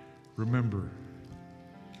 remember,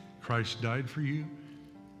 Christ died for you.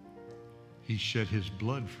 He shed his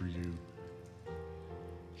blood for you.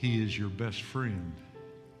 He is your best friend,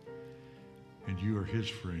 and you are his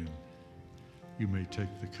friend. You may take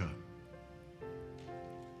the cup.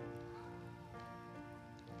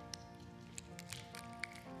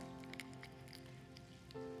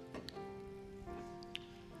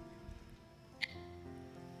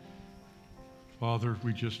 Father,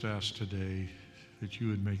 we just ask today that you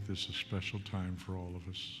would make this a special time for all of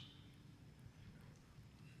us.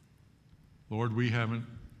 Lord, we haven't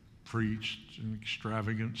preached an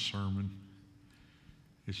extravagant sermon.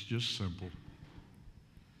 It's just simple,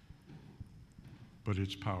 but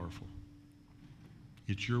it's powerful.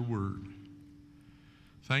 It's your word.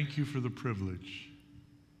 Thank you for the privilege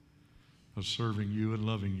of serving you and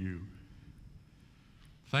loving you.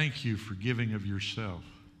 Thank you for giving of yourself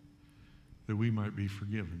that we might be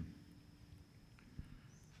forgiven.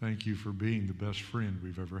 Thank you for being the best friend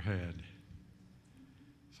we've ever had.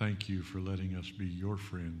 Thank you for letting us be your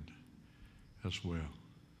friend as well.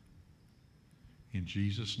 In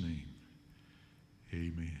Jesus' name,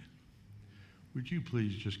 amen. Would you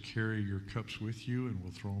please just carry your cups with you, and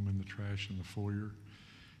we'll throw them in the trash in the foyer.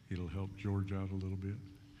 It'll help George out a little bit.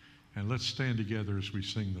 And let's stand together as we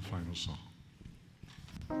sing the final song.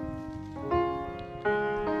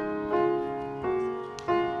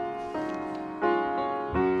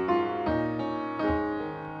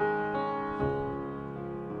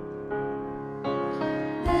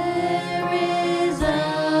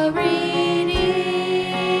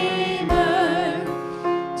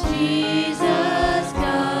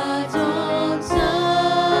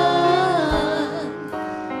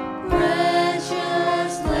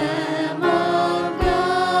 Precious Lamb of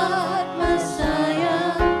God.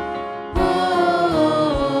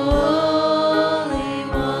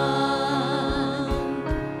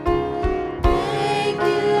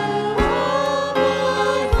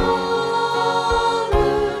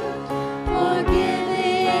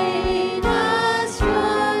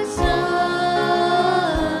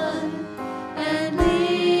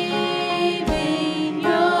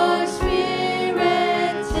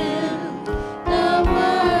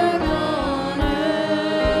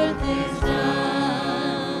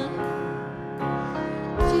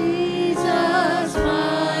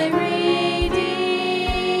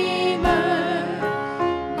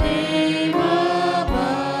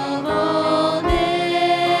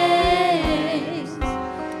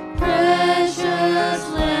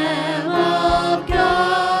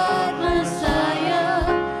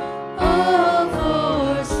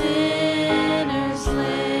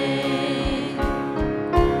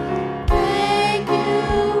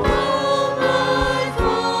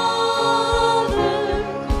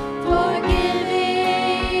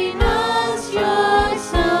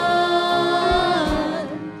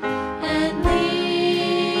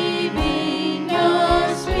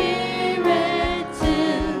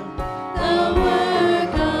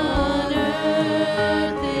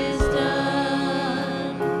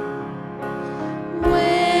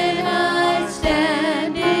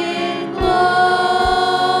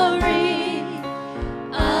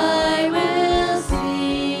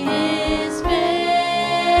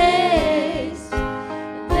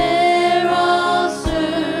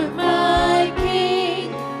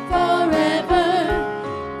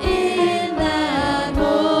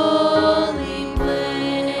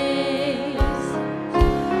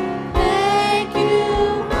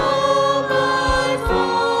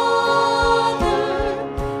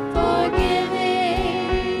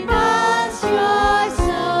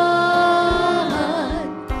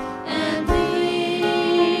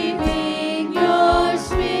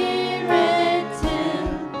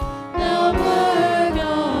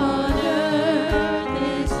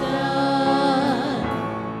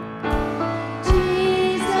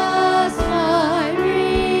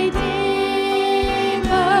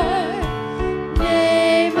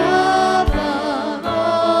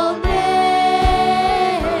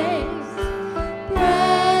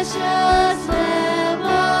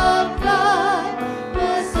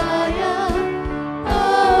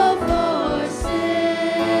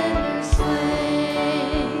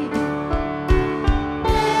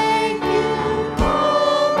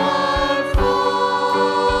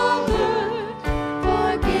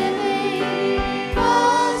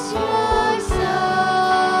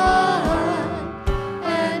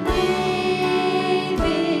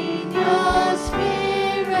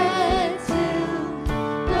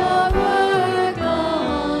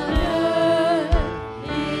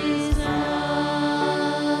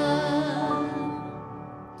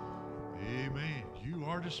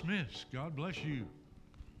 is. God bless you.